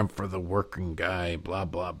collar. I'm for the working guy, blah,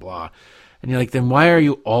 blah, blah. And you're like, then why are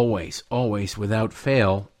you always, without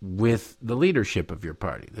fail, with the leadership of your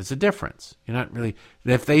party? There's a difference. You're not really,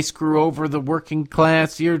 if they screw over the working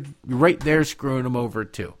class, you're right there screwing them over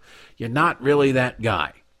too. You're not really that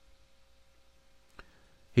guy.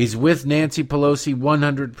 He's with Nancy Pelosi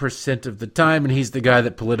 100% of the time, and he's the guy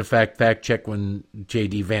that PolitiFact fact-checked when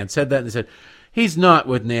J.D. Vance said that, and they said, he's not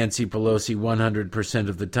with Nancy Pelosi 100%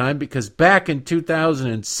 of the time, because back in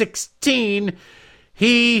 2016,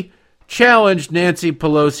 he challenged Nancy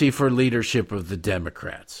Pelosi for leadership of the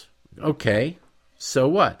Democrats. Okay, so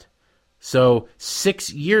what? So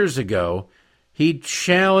 6 years ago, he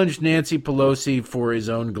challenged Nancy Pelosi for his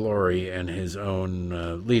own glory and his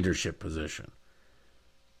own leadership position.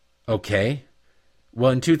 Okay.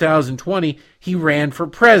 Well, in 2020, he ran for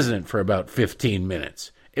president for about 15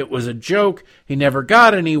 minutes. It was a joke. He never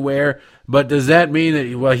got anywhere. But does that mean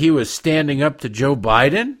that, he was standing up to Joe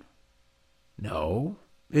Biden? No,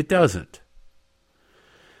 it doesn't.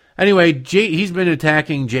 Anyway, he's been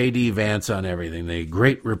attacking J.D. Vance on everything. The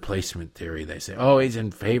Great Replacement Theory, they say. Oh, he's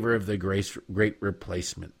in favor of the Great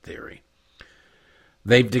Replacement Theory.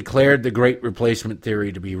 They've declared the Great Replacement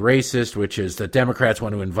Theory to be racist, which is that Democrats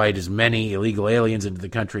want to invite as many illegal aliens into the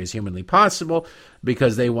country as humanly possible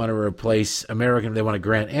because they want to replace they want to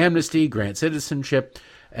grant amnesty, grant citizenship,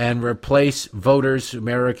 and replace voters,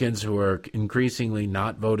 Americans who are increasingly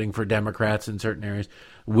not voting for Democrats in certain areas,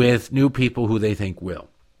 with new people who they think will.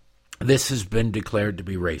 This has been declared to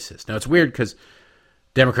be racist. Now, it's weird because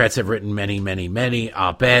Democrats have written many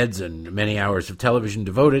op-eds and many hours of television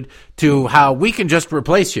devoted to how we can just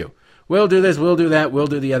replace you. We'll do this, we'll do that, we'll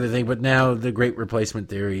do the other thing, but now the Great Replacement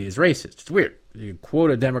Theory is racist. It's weird. You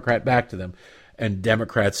quote a Democrat back to them, and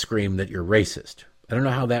Democrats scream that you're racist. I don't know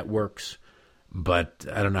how that works, but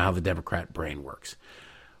I don't know how the Democrat brain works.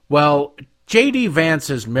 Well, J.D. Vance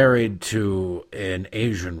is married to an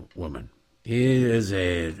Asian woman. He is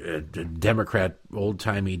a Democrat,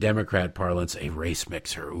 old-timey Democrat parlance, a race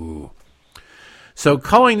mixer. Ooh. So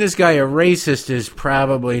calling this guy a racist is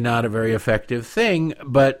probably not a very effective thing,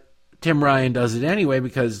 but Tim Ryan does it anyway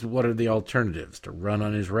because what are the alternatives? To run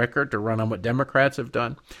on his record? To run on what Democrats have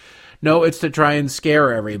done? No, it's to try and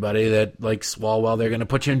scare everybody that, like Swalwell, they're going to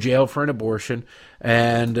put you in jail for an abortion,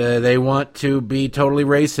 and they want to be totally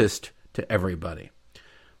racist to everybody.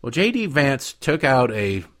 Well, J.D. Vance took out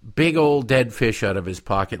a big old dead fish out of his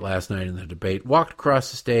pocket last night in the debate, walked across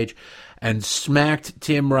the stage, and smacked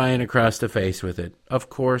Tim Ryan across the face with it. Of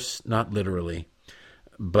course, not literally,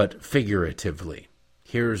 but figuratively.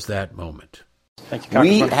 Here's that moment. Thank you,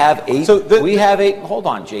 Congressman. We have a. Hold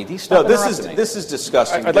on, JD. Stop. No, this is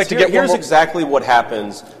disgusting. I'd like to get here's exactly what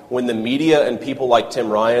happens when the media and people like Tim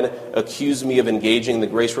Ryan accuse me of engaging in the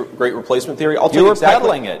Great Replacement Theory. I'll tell you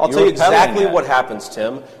exactly what happens,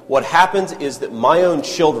 Tim. What happens is that my own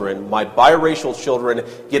children, my biracial children,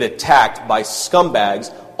 get attacked by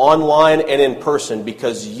scumbags online and in person,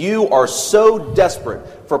 because you are so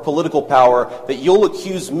desperate for political power that you'll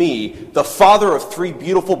accuse me, the father of 3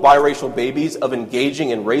 beautiful biracial babies, of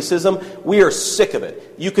engaging in racism. We are sick of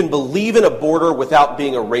it. You can believe in a border without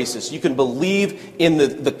being a racist. You can believe in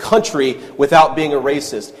the country without being a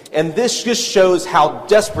racist. And this just shows how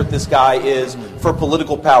desperate this guy is for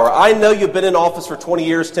political power. I know you've been in office for 20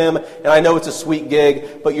 years, Tim, and I know it's a sweet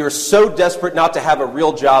gig, but you're so desperate not to have a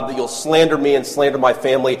real job that you'll slander me and slander my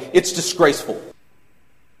family. It's disgraceful.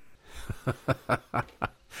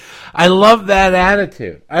 I love that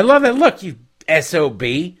attitude. I love it. Look, you SOB.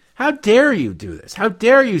 How dare you do this? How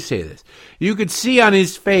dare you say this? You could see on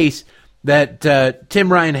his face that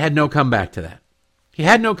Tim Ryan had no comeback to that. He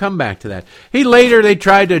had no comeback to that. They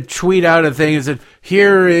tried to tweet out a thing and said,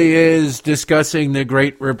 here he is discussing the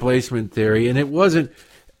great replacement theory, and it wasn't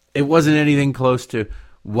anything close to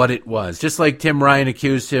what it was. Just like Tim Ryan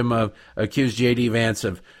accused J.D. Vance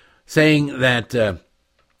of saying that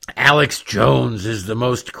Alex Jones is the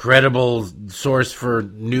most credible source for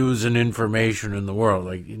news and information in the world.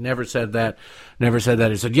 Like, he never said that.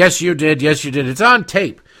 He said, yes, you did. It's on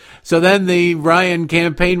tape. So then the Ryan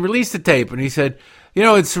campaign released the tape, and he said,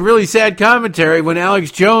 it's a really sad commentary when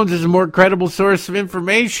Alex Jones is a more credible source of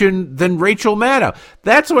information than Rachel Maddow.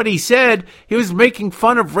 That's what he said. He was making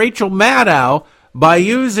fun of Rachel Maddow by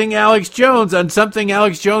using Alex Jones on something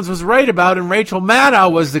Alex Jones was right about, and Rachel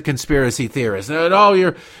Maddow was the conspiracy theorist.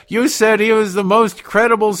 You said he was the most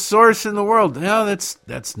credible source in the world. No,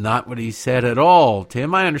 that's not what he said at all,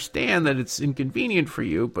 Tim. I understand that it's inconvenient for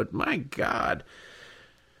you, but my God,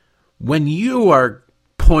 when you are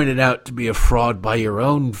pointed out to be a fraud by your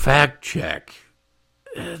own fact check,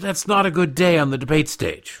 that's not a good day on the debate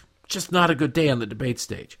stage. Just not a good day on the debate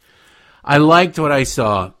stage. I liked what I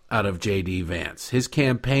saw out of J.D. Vance. His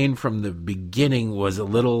campaign from the beginning was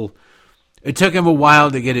it took him a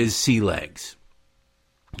while to get his sea legs,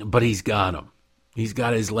 but he's got them. He's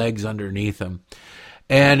got his legs underneath him,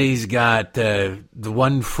 and he's got the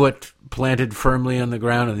one foot planted firmly on the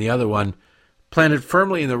ground and the other one planted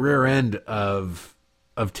firmly in the rear end of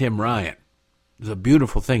Tim Ryan. It was a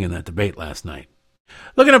beautiful thing in that debate last night.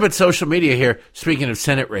 Looking up at social media here, speaking of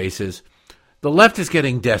Senate races, the left is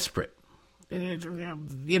getting desperate.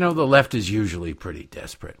 The left is usually pretty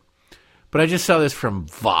desperate. But I just saw this from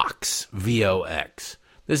Vox, V-O-X.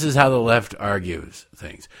 This is how the left argues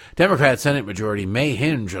things. Democrat Senate majority may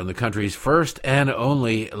hinge on the country's first and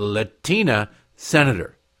only Latina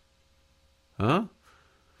senator. Huh?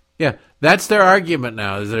 Yeah, that's their argument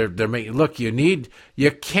now. Is they're making, look,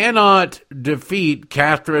 you cannot defeat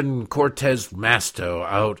Catherine Cortez Masto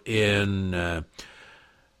out in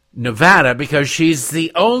Nevada because she's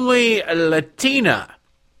the only Latina,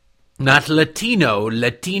 not Latino,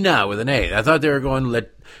 Latina with an A. I thought they were going.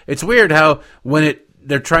 It's weird how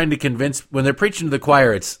they're trying to convince, when they're preaching to the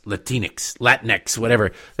choir, it's Latinx,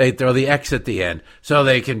 whatever. They throw the X at the end so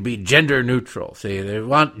they can be gender neutral. See, they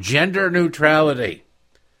want gender neutrality.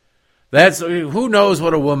 Who knows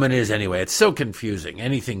what a woman is anyway? It's so confusing.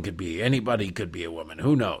 Anybody could be a woman.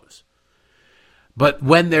 Who knows? But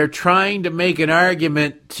when they're trying to make an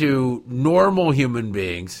argument to normal human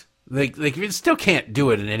beings, they still can't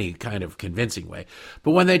do it in any kind of convincing way.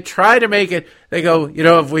 But when they try to make it, they go,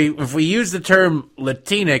 if we use the term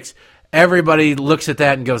Latinx, everybody looks at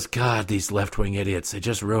that and goes, God, these left-wing idiots, they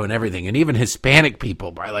just ruin everything. And even Hispanic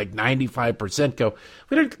people, by like 95%, go,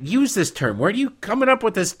 we don't use this term. Where are you coming up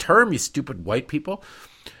with this term, you stupid white people?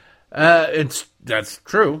 That's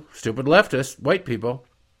true. Stupid leftist, white people.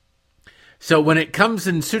 So when it comes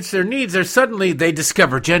and suits their needs, they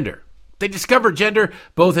discover gender. They discover gender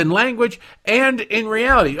both in language and in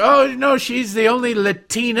reality. Oh, no, she's the only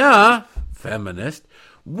Latina, feminist,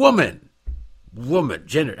 woman,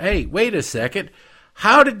 gender. Hey, wait a second.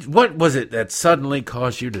 What was it that suddenly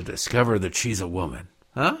caused you to discover that she's a woman?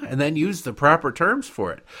 Huh? And then use the proper terms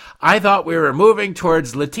for it. I thought we were moving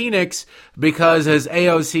towards Latinx because, as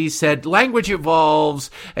AOC said, language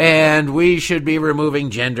evolves and we should be removing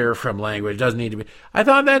gender from language. It doesn't need to be. I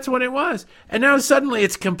thought that's what it was. And now suddenly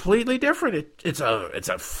it's completely different. It's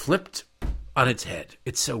a flipped on its head.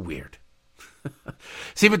 It's so weird.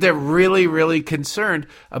 See, but they're really, really concerned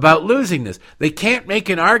about losing this. They can't make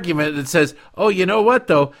an argument that says, oh, you know what,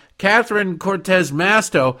 though? Catherine Cortez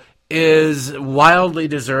Masto is wildly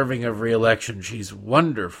deserving of re-election. She's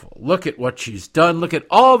wonderful. Look at what she's done. Look at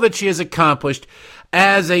all that she has accomplished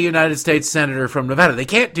as a United States Senator from Nevada. They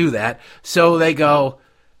can't do that. So they go,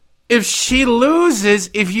 if she loses,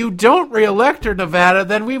 if you don't re-elect her, Nevada,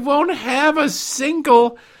 then we won't have a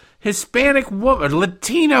single Hispanic woman,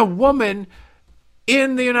 Latina woman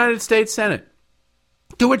in the United States Senate.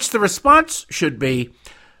 To which the response should be,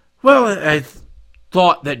 Well, I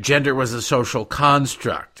thought that gender was a social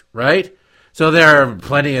construct, right? So there are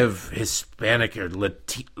plenty of Hispanic or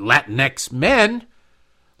Latinx men,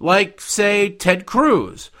 like, say, Ted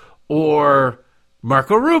Cruz or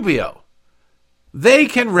Marco Rubio. They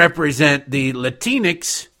can represent the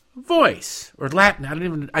Latinx voice, or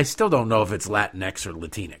Latin. I still don't know if it's Latinx or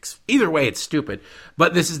Latinx. Either way, it's stupid.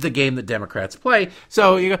 But this is the game that Democrats play.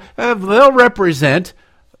 So they'll represent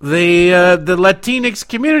the Latinx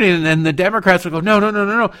community, and the Democrats will go,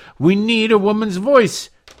 no. We need a woman's voice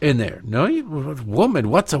in there. No, woman.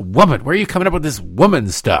 What's a woman? Where are you coming up with this woman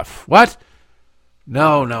stuff? What?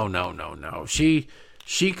 No.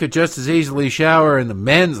 She could just as easily shower in the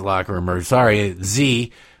men's locker room, or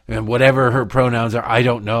Z, and whatever her pronouns are. I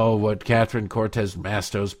don't know what Catherine Cortez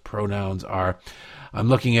Masto's pronouns are. I'm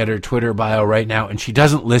looking at her Twitter bio right now, and she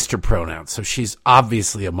doesn't list her pronouns, so she's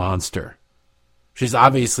obviously a monster. She's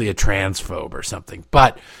obviously a transphobe or something.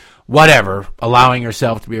 But whatever, allowing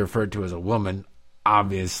herself to be referred to as a woman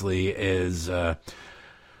obviously is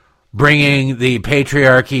bringing the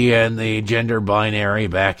patriarchy and the gender binary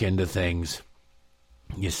back into things.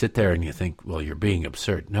 You sit there and you think, well, you're being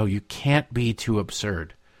absurd. No, you can't be too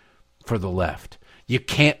absurd for the left. You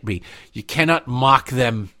can't be. You cannot mock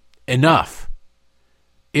them enough.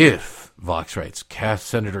 If, Vox writes,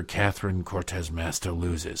 Senator Catherine Cortez Masto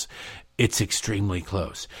loses, it's extremely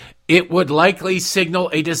close. It would likely signal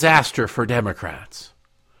a disaster for Democrats.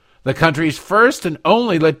 The country's first and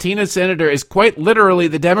only Latina senator is quite literally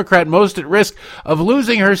the Democrat most at risk of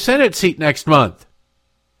losing her Senate seat next month.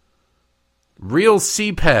 Real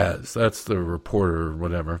CPAZ, that's the reporter or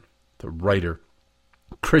whatever, the writer,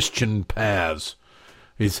 Christian Paz.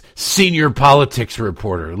 He's senior politics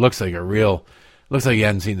reporter. Looks like he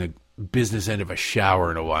hadn't seen the business end of a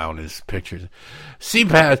shower in a while in his pictures.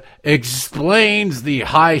 CPAZ explains the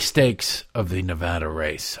high stakes of the Nevada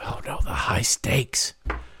race. Oh no, the high stakes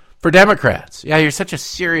for Democrats. Yeah, you're such a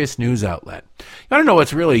serious news outlet. You want to know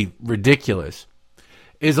what's really ridiculous?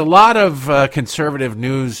 Is a lot of conservative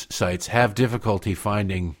news sites have difficulty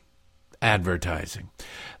finding advertising.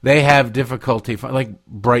 They have difficulty, like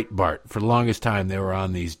Breitbart, for the longest time they were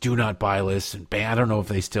on these do not buy lists, and I don't know if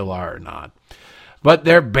they still are or not. But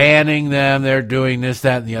they're banning them, they're doing this,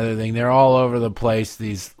 that, and the other thing. They're all over the place,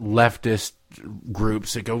 these leftist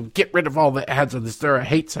groups that go, get rid of all the ads on this. They're a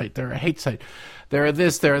hate site, they're a hate site. They're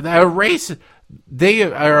this, they're that. Race. They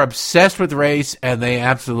are obsessed with race, and they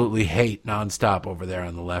absolutely hate nonstop over there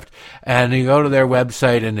on the left. And you go to their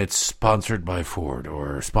website, and it's sponsored by Ford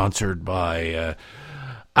or sponsored by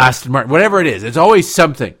Aston Martin, whatever it is. It's always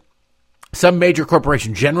something. Some major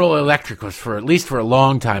corporation. General Electric was, for at least for a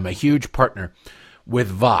long time, a huge partner with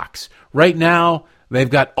Vox. Right now, they've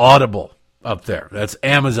got Audible up there. That's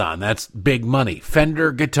Amazon. That's big money.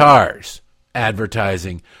 Fender Guitars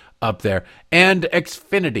advertising up there. And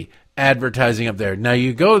Xfinity advertising up there. Now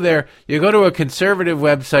you go there, you go to a conservative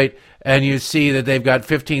website, and you see that they've got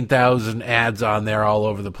 15,000 ads on there all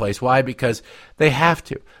over the place. Why? Because they have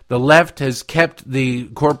to. The left has kept the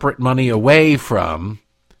corporate money away from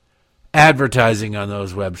advertising on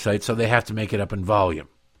those websites, so they have to make it up in volume.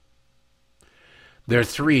 There are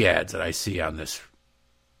 3 ads that I see on this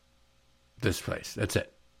place. That's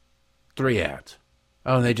it. 3 ads.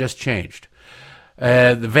 Oh, and they just changed.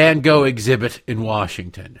 The Van Gogh exhibit in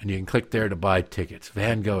Washington, and you can click there to buy tickets.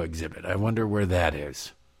 Van Gogh exhibit. I wonder where that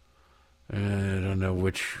is. I don't know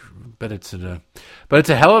which, but it's a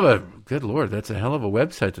hell of a, good Lord, that's a hell of a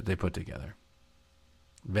website that they put together.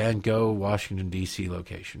 Van Gogh, Washington, D.C.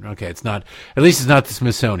 location. Okay, it's not, at least it's not the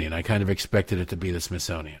Smithsonian. I kind of expected it to be the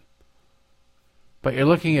Smithsonian. But you're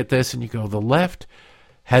looking at this and you go, the left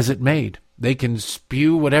has it made. They can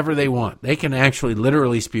spew whatever they want. They can actually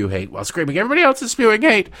literally spew hate while screaming, everybody else is spewing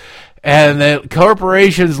hate. And the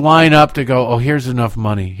corporations line up to go, oh, here's enough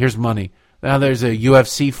money. Here's money. Now there's a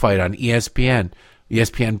UFC fight on ESPN.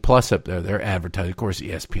 ESPN Plus up there. They're advertising. Of course,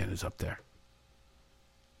 ESPN is up there.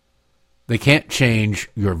 They can't change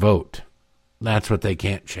your vote. That's what they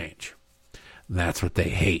can't change. That's what they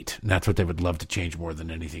hate. And that's what they would love to change more than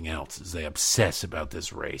anything else, is they obsess about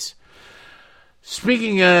this race.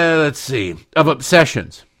 Speaking, of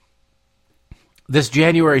obsessions, this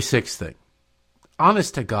January 6th thing,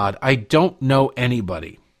 honest to God, I don't know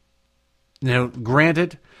anybody. Now,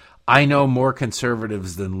 granted, I know more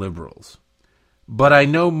conservatives than liberals, but I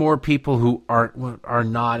know more people who are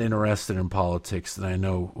not interested in politics than I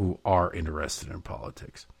know who are interested in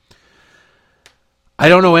politics. I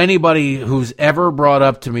don't know anybody who's ever brought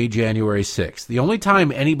up to me January 6th. The only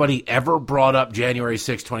time anybody ever brought up January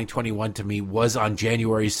 6th, 2021 to me was on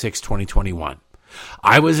January 6th, 2021.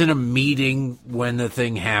 I was in a meeting when the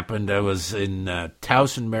thing happened. I was in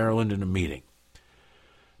Towson, Maryland, in a meeting.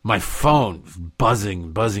 My phone was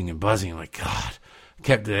buzzing. I'm like, God.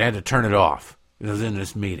 I had to turn it off. I was in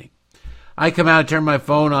this meeting. I come out, turn my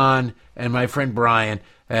phone on, and my friend Brian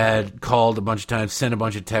had called a bunch of times, sent a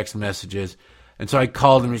bunch of text messages. And so I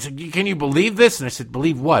called him, and he said, can you believe this? And I said,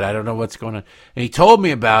 believe what? I don't know what's going on. And he told me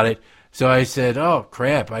about it. So I said, oh,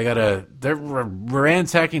 crap, they're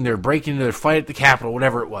ransacking, they're breaking into their fight at the Capitol,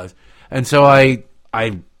 whatever it was. And so I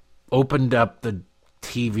opened up the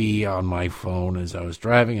TV on my phone as I was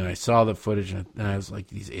driving, and I saw the footage, and I was like,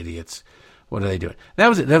 these idiots, what are they doing? That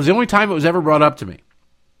was it. That was the only time it was ever brought up to me.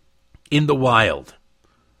 In the wild.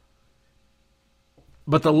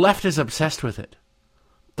 But the left is obsessed with it.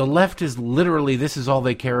 The left is literally, this is all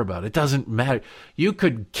they care about. It doesn't matter. You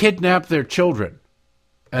could kidnap their children,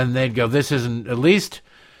 and they'd go, this isn't, at least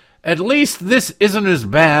this isn't as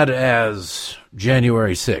bad as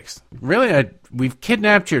January 6th. Really? We've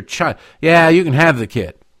kidnapped your child. Yeah, you can have the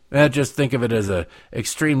kid. Just think of it as a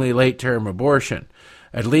extremely late-term abortion.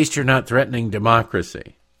 At least you're not threatening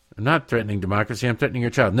democracy. I'm not threatening democracy. I'm threatening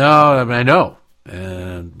your child. No, I know.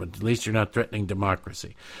 But at least you're not threatening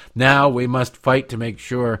democracy. Now we must fight to make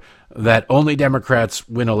sure that only Democrats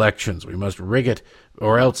win elections. We must rig it,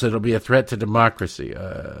 or else it'll be a threat to democracy.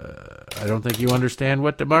 I don't think you understand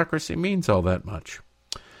what democracy means all that much.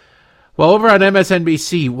 Well, over on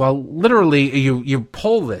MSNBC, well, literally, you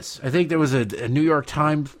poll this. I think there was a New York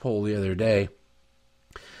Times poll the other day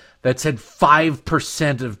that said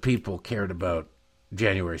 5% of people cared about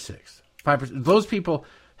January 6th. 5%. Those people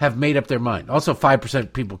have made up their mind. Also, 5%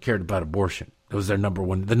 of people cared about abortion. That was their number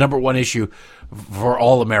one. The number one issue for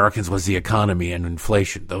all Americans was the economy and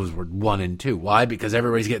inflation. Those were 1 and 2. Why? Because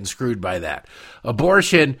everybody's getting screwed by that.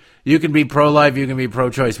 Abortion, you can be pro-life, you can be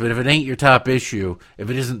pro-choice, but if it ain't your top issue, if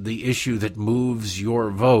it isn't the issue that moves your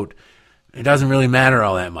vote, it doesn't really matter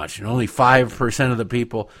all that much. And only 5% of the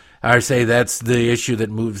people say that's the issue that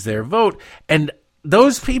moves their vote. And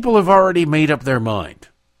those people have already made up their mind.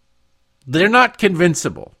 They're not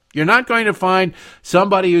convincible. You're not going to find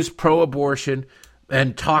somebody who's pro-abortion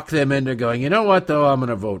and talk them into going, you know what, though, I'm going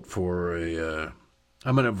to vote for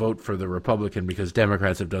the Republican because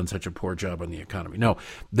Democrats have done such a poor job on the economy. No,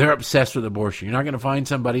 they're obsessed with abortion. You're not going to find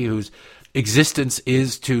somebody whose existence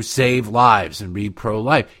is to save lives and be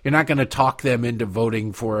pro-life. You're not going to talk them into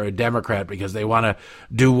voting for a Democrat because they want to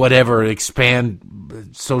do whatever,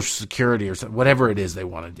 expand Social Security or something, whatever it is they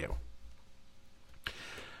want to do.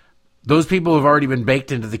 Those people have already been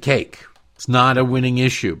baked into the cake. It's not a winning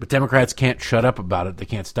issue. But Democrats can't shut up about it. They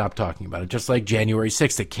can't stop talking about it. Just like January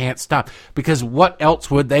 6th, they can't stop. Because what else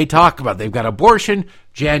would they talk about? They've got abortion,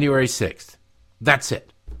 January 6th. That's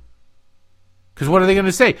it. Because what are they going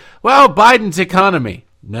to say? Well, Biden's economy.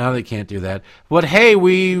 No, they can't do that. But, hey,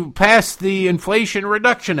 we passed the Inflation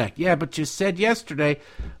Reduction Act. Yeah, but you said yesterday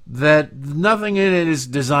that nothing in it is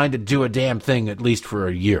designed to do a damn thing, at least for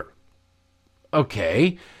a year.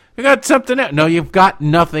 Okay. You got something else. No, you've got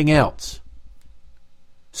nothing else.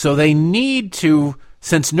 So they need to,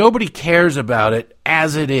 since nobody cares about it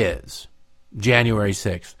as it is, January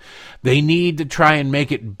 6th, they need to try and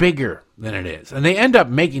make it bigger than it is. And they end up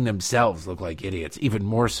making themselves look like idiots, even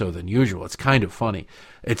more so than usual. It's kind of funny.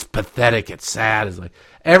 It's pathetic. It's sad. It's like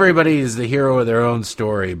everybody is the hero of their own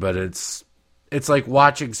story, but it's like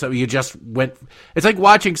watching it's like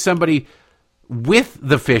watching somebody with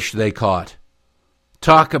the fish they caught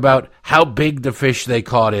talk about how big the fish they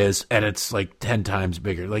caught is, and it's like 10 times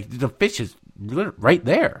bigger. Like the fish is right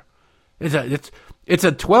there. It's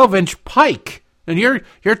a 12-inch pike, and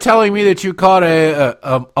you're telling me that you caught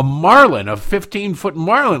a marlin, a 15-foot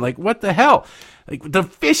marlin. Like what the hell? Like the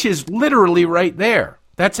fish is literally right there.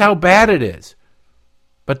 That's how bad it is.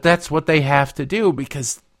 But that's what they have to do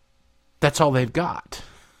because that's all they've got.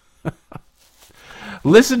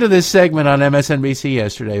 Listen to this segment on MSNBC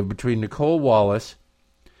yesterday between Nicole Wallace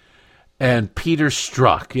and Peter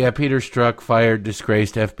Strzok. Yeah, Peter Strzok, fired,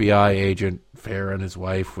 disgraced FBI agent, affair on his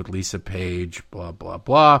wife with Lisa Page, blah, blah,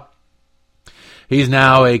 blah. He's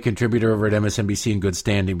now a contributor over at MSNBC in good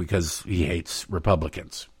standing because he hates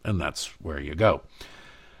Republicans, and that's where you go.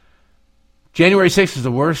 January 6th is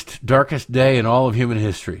the worst, darkest day in all of human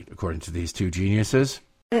history, according to these two geniuses.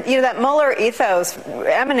 You know, that Mueller ethos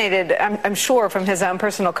emanated, I'm sure, from his own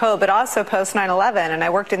personal code, but also post 9/11. And I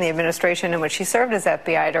worked in the administration in which he served as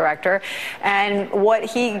FBI director. And what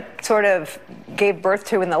he sort of gave birth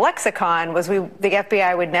to in the lexicon was the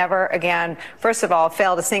FBI would never again, first of all,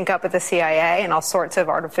 fail to sync up with the CIA, and all sorts of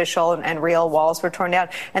artificial and real walls were torn down.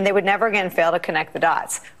 And they would never again fail to connect the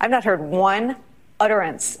dots. I've not heard one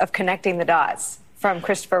utterance of connecting the dots from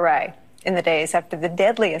Christopher Wray. in the days after the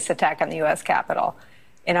deadliest attack on the U.S. Capitol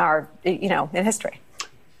in our, in history.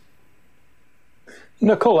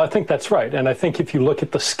 Nicole, I think that's right. And I think if you look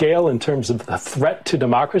at the scale in terms of the threat to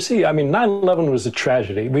democracy, 9/11 was a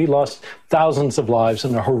tragedy. We lost thousands of lives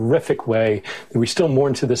in a horrific way that we still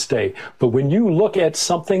mourn to this day. But when you look at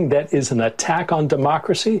something that is an attack on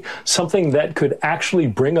democracy, something that could actually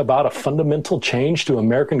bring about a fundamental change to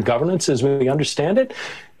American governance as we understand it,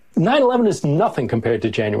 9/11 is nothing compared to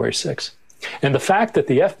January 6th. And the fact that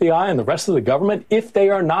the FBI and the rest of the government, if they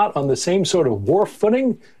are not on the same sort of war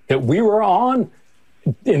footing that we were on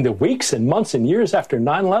in the weeks and months and years after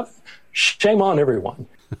 9/11, shame on everyone.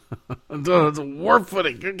 It's a war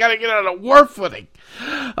footing. You got to get on a war footing.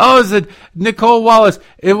 Oh, is it Nicole Wallace?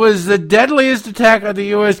 It was the deadliest attack on the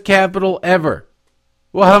U.S. Capitol ever.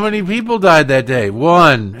 Well, how many people died that day?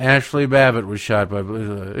 One. Ashley Babbitt was shot by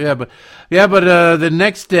police. But the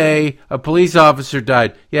next day a police officer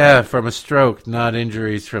died. Yeah, from a stroke, not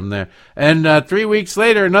injuries from there. And 3 weeks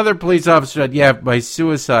later, another police officer died. Yeah, by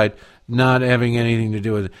suicide, not having anything to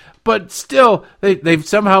do with it. But still, they've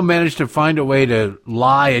somehow managed to find a way to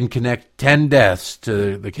lie and connect 10 deaths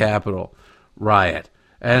to the Capitol riot.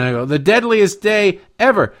 And I go, the deadliest day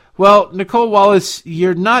ever. Well, Nicole Wallace,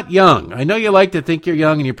 you're not young. I know you like to think you're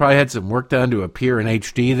young, and you probably had some work done to appear in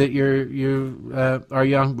HD that you are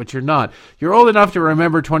young, but you're not. You're old enough to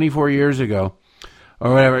remember 24 years ago,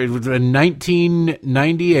 or whatever. It was in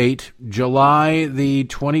 1998, July the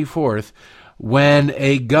 24th, when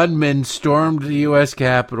a gunman stormed the U.S.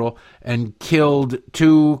 Capitol and killed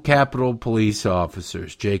two Capitol police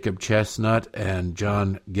officers, Jacob Chestnut and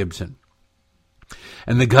John Gibson.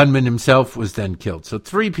 And the gunman himself was then killed. So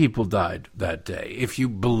 3 people died that day. If you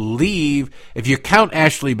count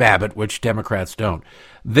Ashley Babbitt, which Democrats don't,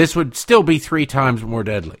 this would still be 3 times more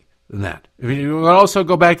deadly than that. You would also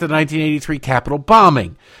go back to the 1983 Capitol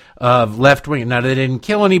bombing of left-wing. Now, they didn't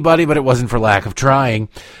kill anybody, but it wasn't for lack of trying.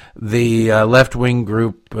 The left-wing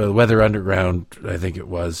group, Weather Underground, I think it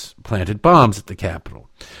was, planted bombs at the Capitol.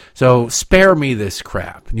 So spare me this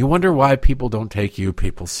crap. And you wonder why people don't take you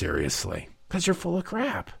people seriously. Because you're full of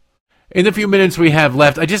crap. In the few minutes we have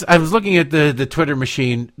left, I was looking at the Twitter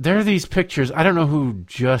machine. There are these pictures. I don't know who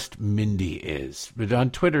Just Mindy is, but on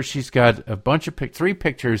Twitter she's got a bunch of 3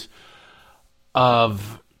 pictures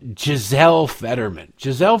of Giselle Fetterman.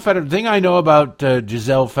 The thing I know about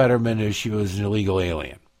Giselle Fetterman is she was an illegal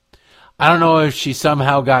alien. I don't know if she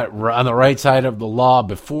somehow got on the right side of the law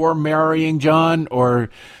before marrying John, or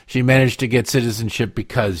she managed to get citizenship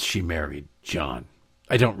because she married John.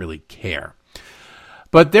 I don't really care.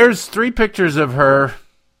 But there's 3 pictures of her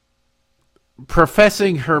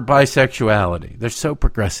professing her bisexuality. They're so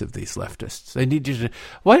progressive, these leftists. They need you to...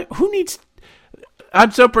 What? Who needs...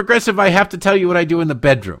 I'm so progressive I have to tell you what I do in the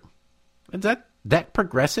bedroom. Is that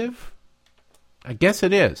progressive? I guess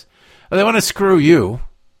it is. Well, they want to screw you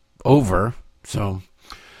over. So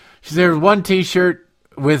there's one T-shirt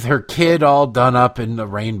with her kid all done up in the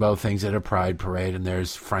rainbow things at a pride parade, and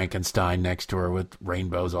there's Frankenstein next to her with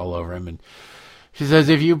rainbows all over him, and she says,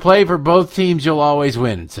 if you play for both teams, you'll always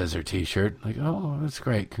win, it says her T-shirt. Like, oh, that's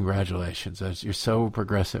great. Congratulations. You're so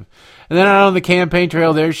progressive. And then out on the campaign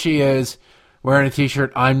trail, there she is, wearing a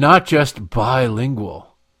T-shirt, I'm not just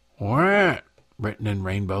bilingual. Written in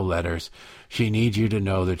rainbow letters. She needs you to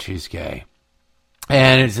know that she's gay.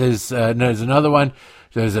 And it says, there's another one.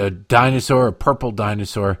 There's a dinosaur, a purple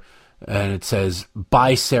dinosaur, and it says,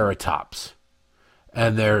 Biceratops.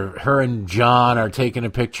 And her and John are taking a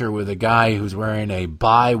picture with a guy who's wearing a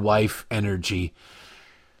Bi Wife Energy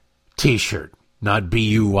T-shirt. Not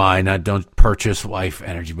B-U-Y, not don't purchase wife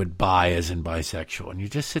energy, but bi as in bisexual. And you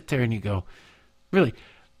just sit there and you go, really,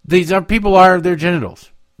 people are their genitals.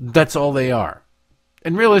 That's all they are.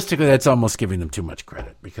 And realistically, that's almost giving them too much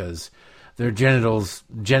credit, because their genitals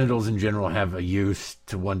in general have a use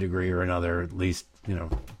to one degree or another, at least,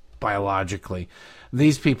 biologically.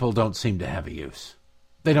 These people don't seem to have a use.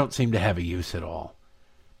 They don't seem to have a use at all.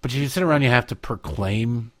 But you sit around, you have to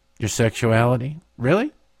proclaim your sexuality?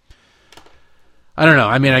 Really? I don't know.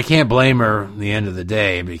 I mean, I can't blame her at the end of the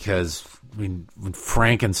day, because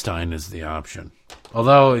Frankenstein is the option.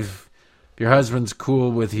 Although, if your husband's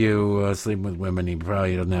cool with you sleeping with women, he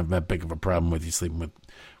probably doesn't have that big of a problem with you sleeping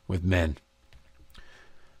with men.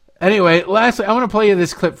 Anyway, lastly, I want to play you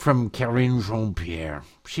this clip from Karine Jean-Pierre.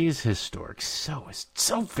 She is historic. So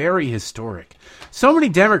very historic. So many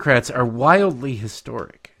Democrats are wildly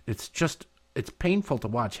historic. It's painful to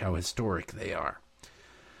watch how historic they are.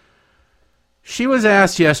 She was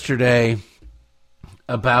asked yesterday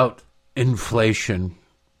about inflation,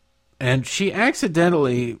 and she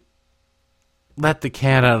accidentally let the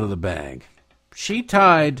cat out of the bag. She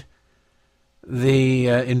tied the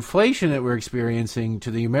inflation that we're experiencing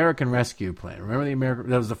to the American Rescue Plan. Remember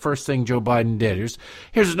that was the first thing Joe Biden did.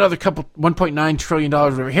 Here's another $1.9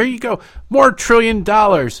 trillion. Here you go. More $1 trillion.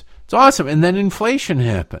 It's awesome. And then inflation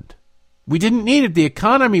happened. We didn't need it. The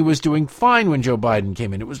economy was doing fine when Joe Biden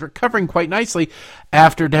came in. It was recovering quite nicely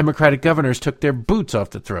after Democratic governors took their boots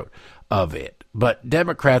off the throat of it. But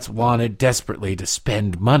Democrats wanted desperately to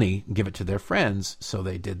spend money and give it to their friends, so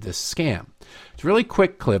they did this scam. It's a really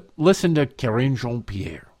quick clip. Listen to Karine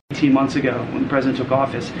Jean-Pierre. 18 months ago, when the president took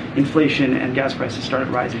office, inflation and gas prices started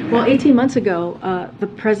rising. Well, 18 months ago, the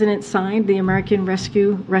president signed the American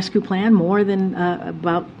Rescue Plan more than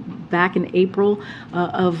about back in April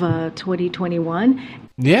of 2021.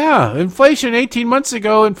 Yeah, inflation 18 months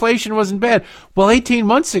ago, inflation wasn't bad. Well, 18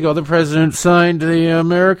 months ago, the president signed the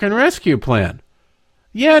American Rescue Plan.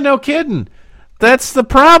 Yeah, no kidding. That's the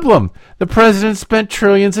problem. The president spent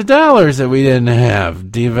trillions of dollars that we didn't have,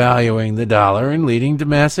 devaluing the dollar and leading to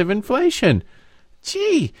massive inflation.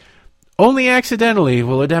 Gee, only accidentally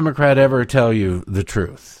will a Democrat ever tell you the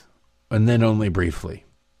truth, and then only briefly.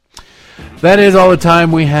 That is all the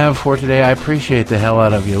time we have for today. I appreciate the hell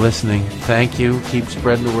out of you listening. Thank you. Keep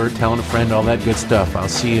spreading the word, telling a friend, all that good stuff. I'll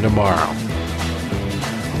see you tomorrow.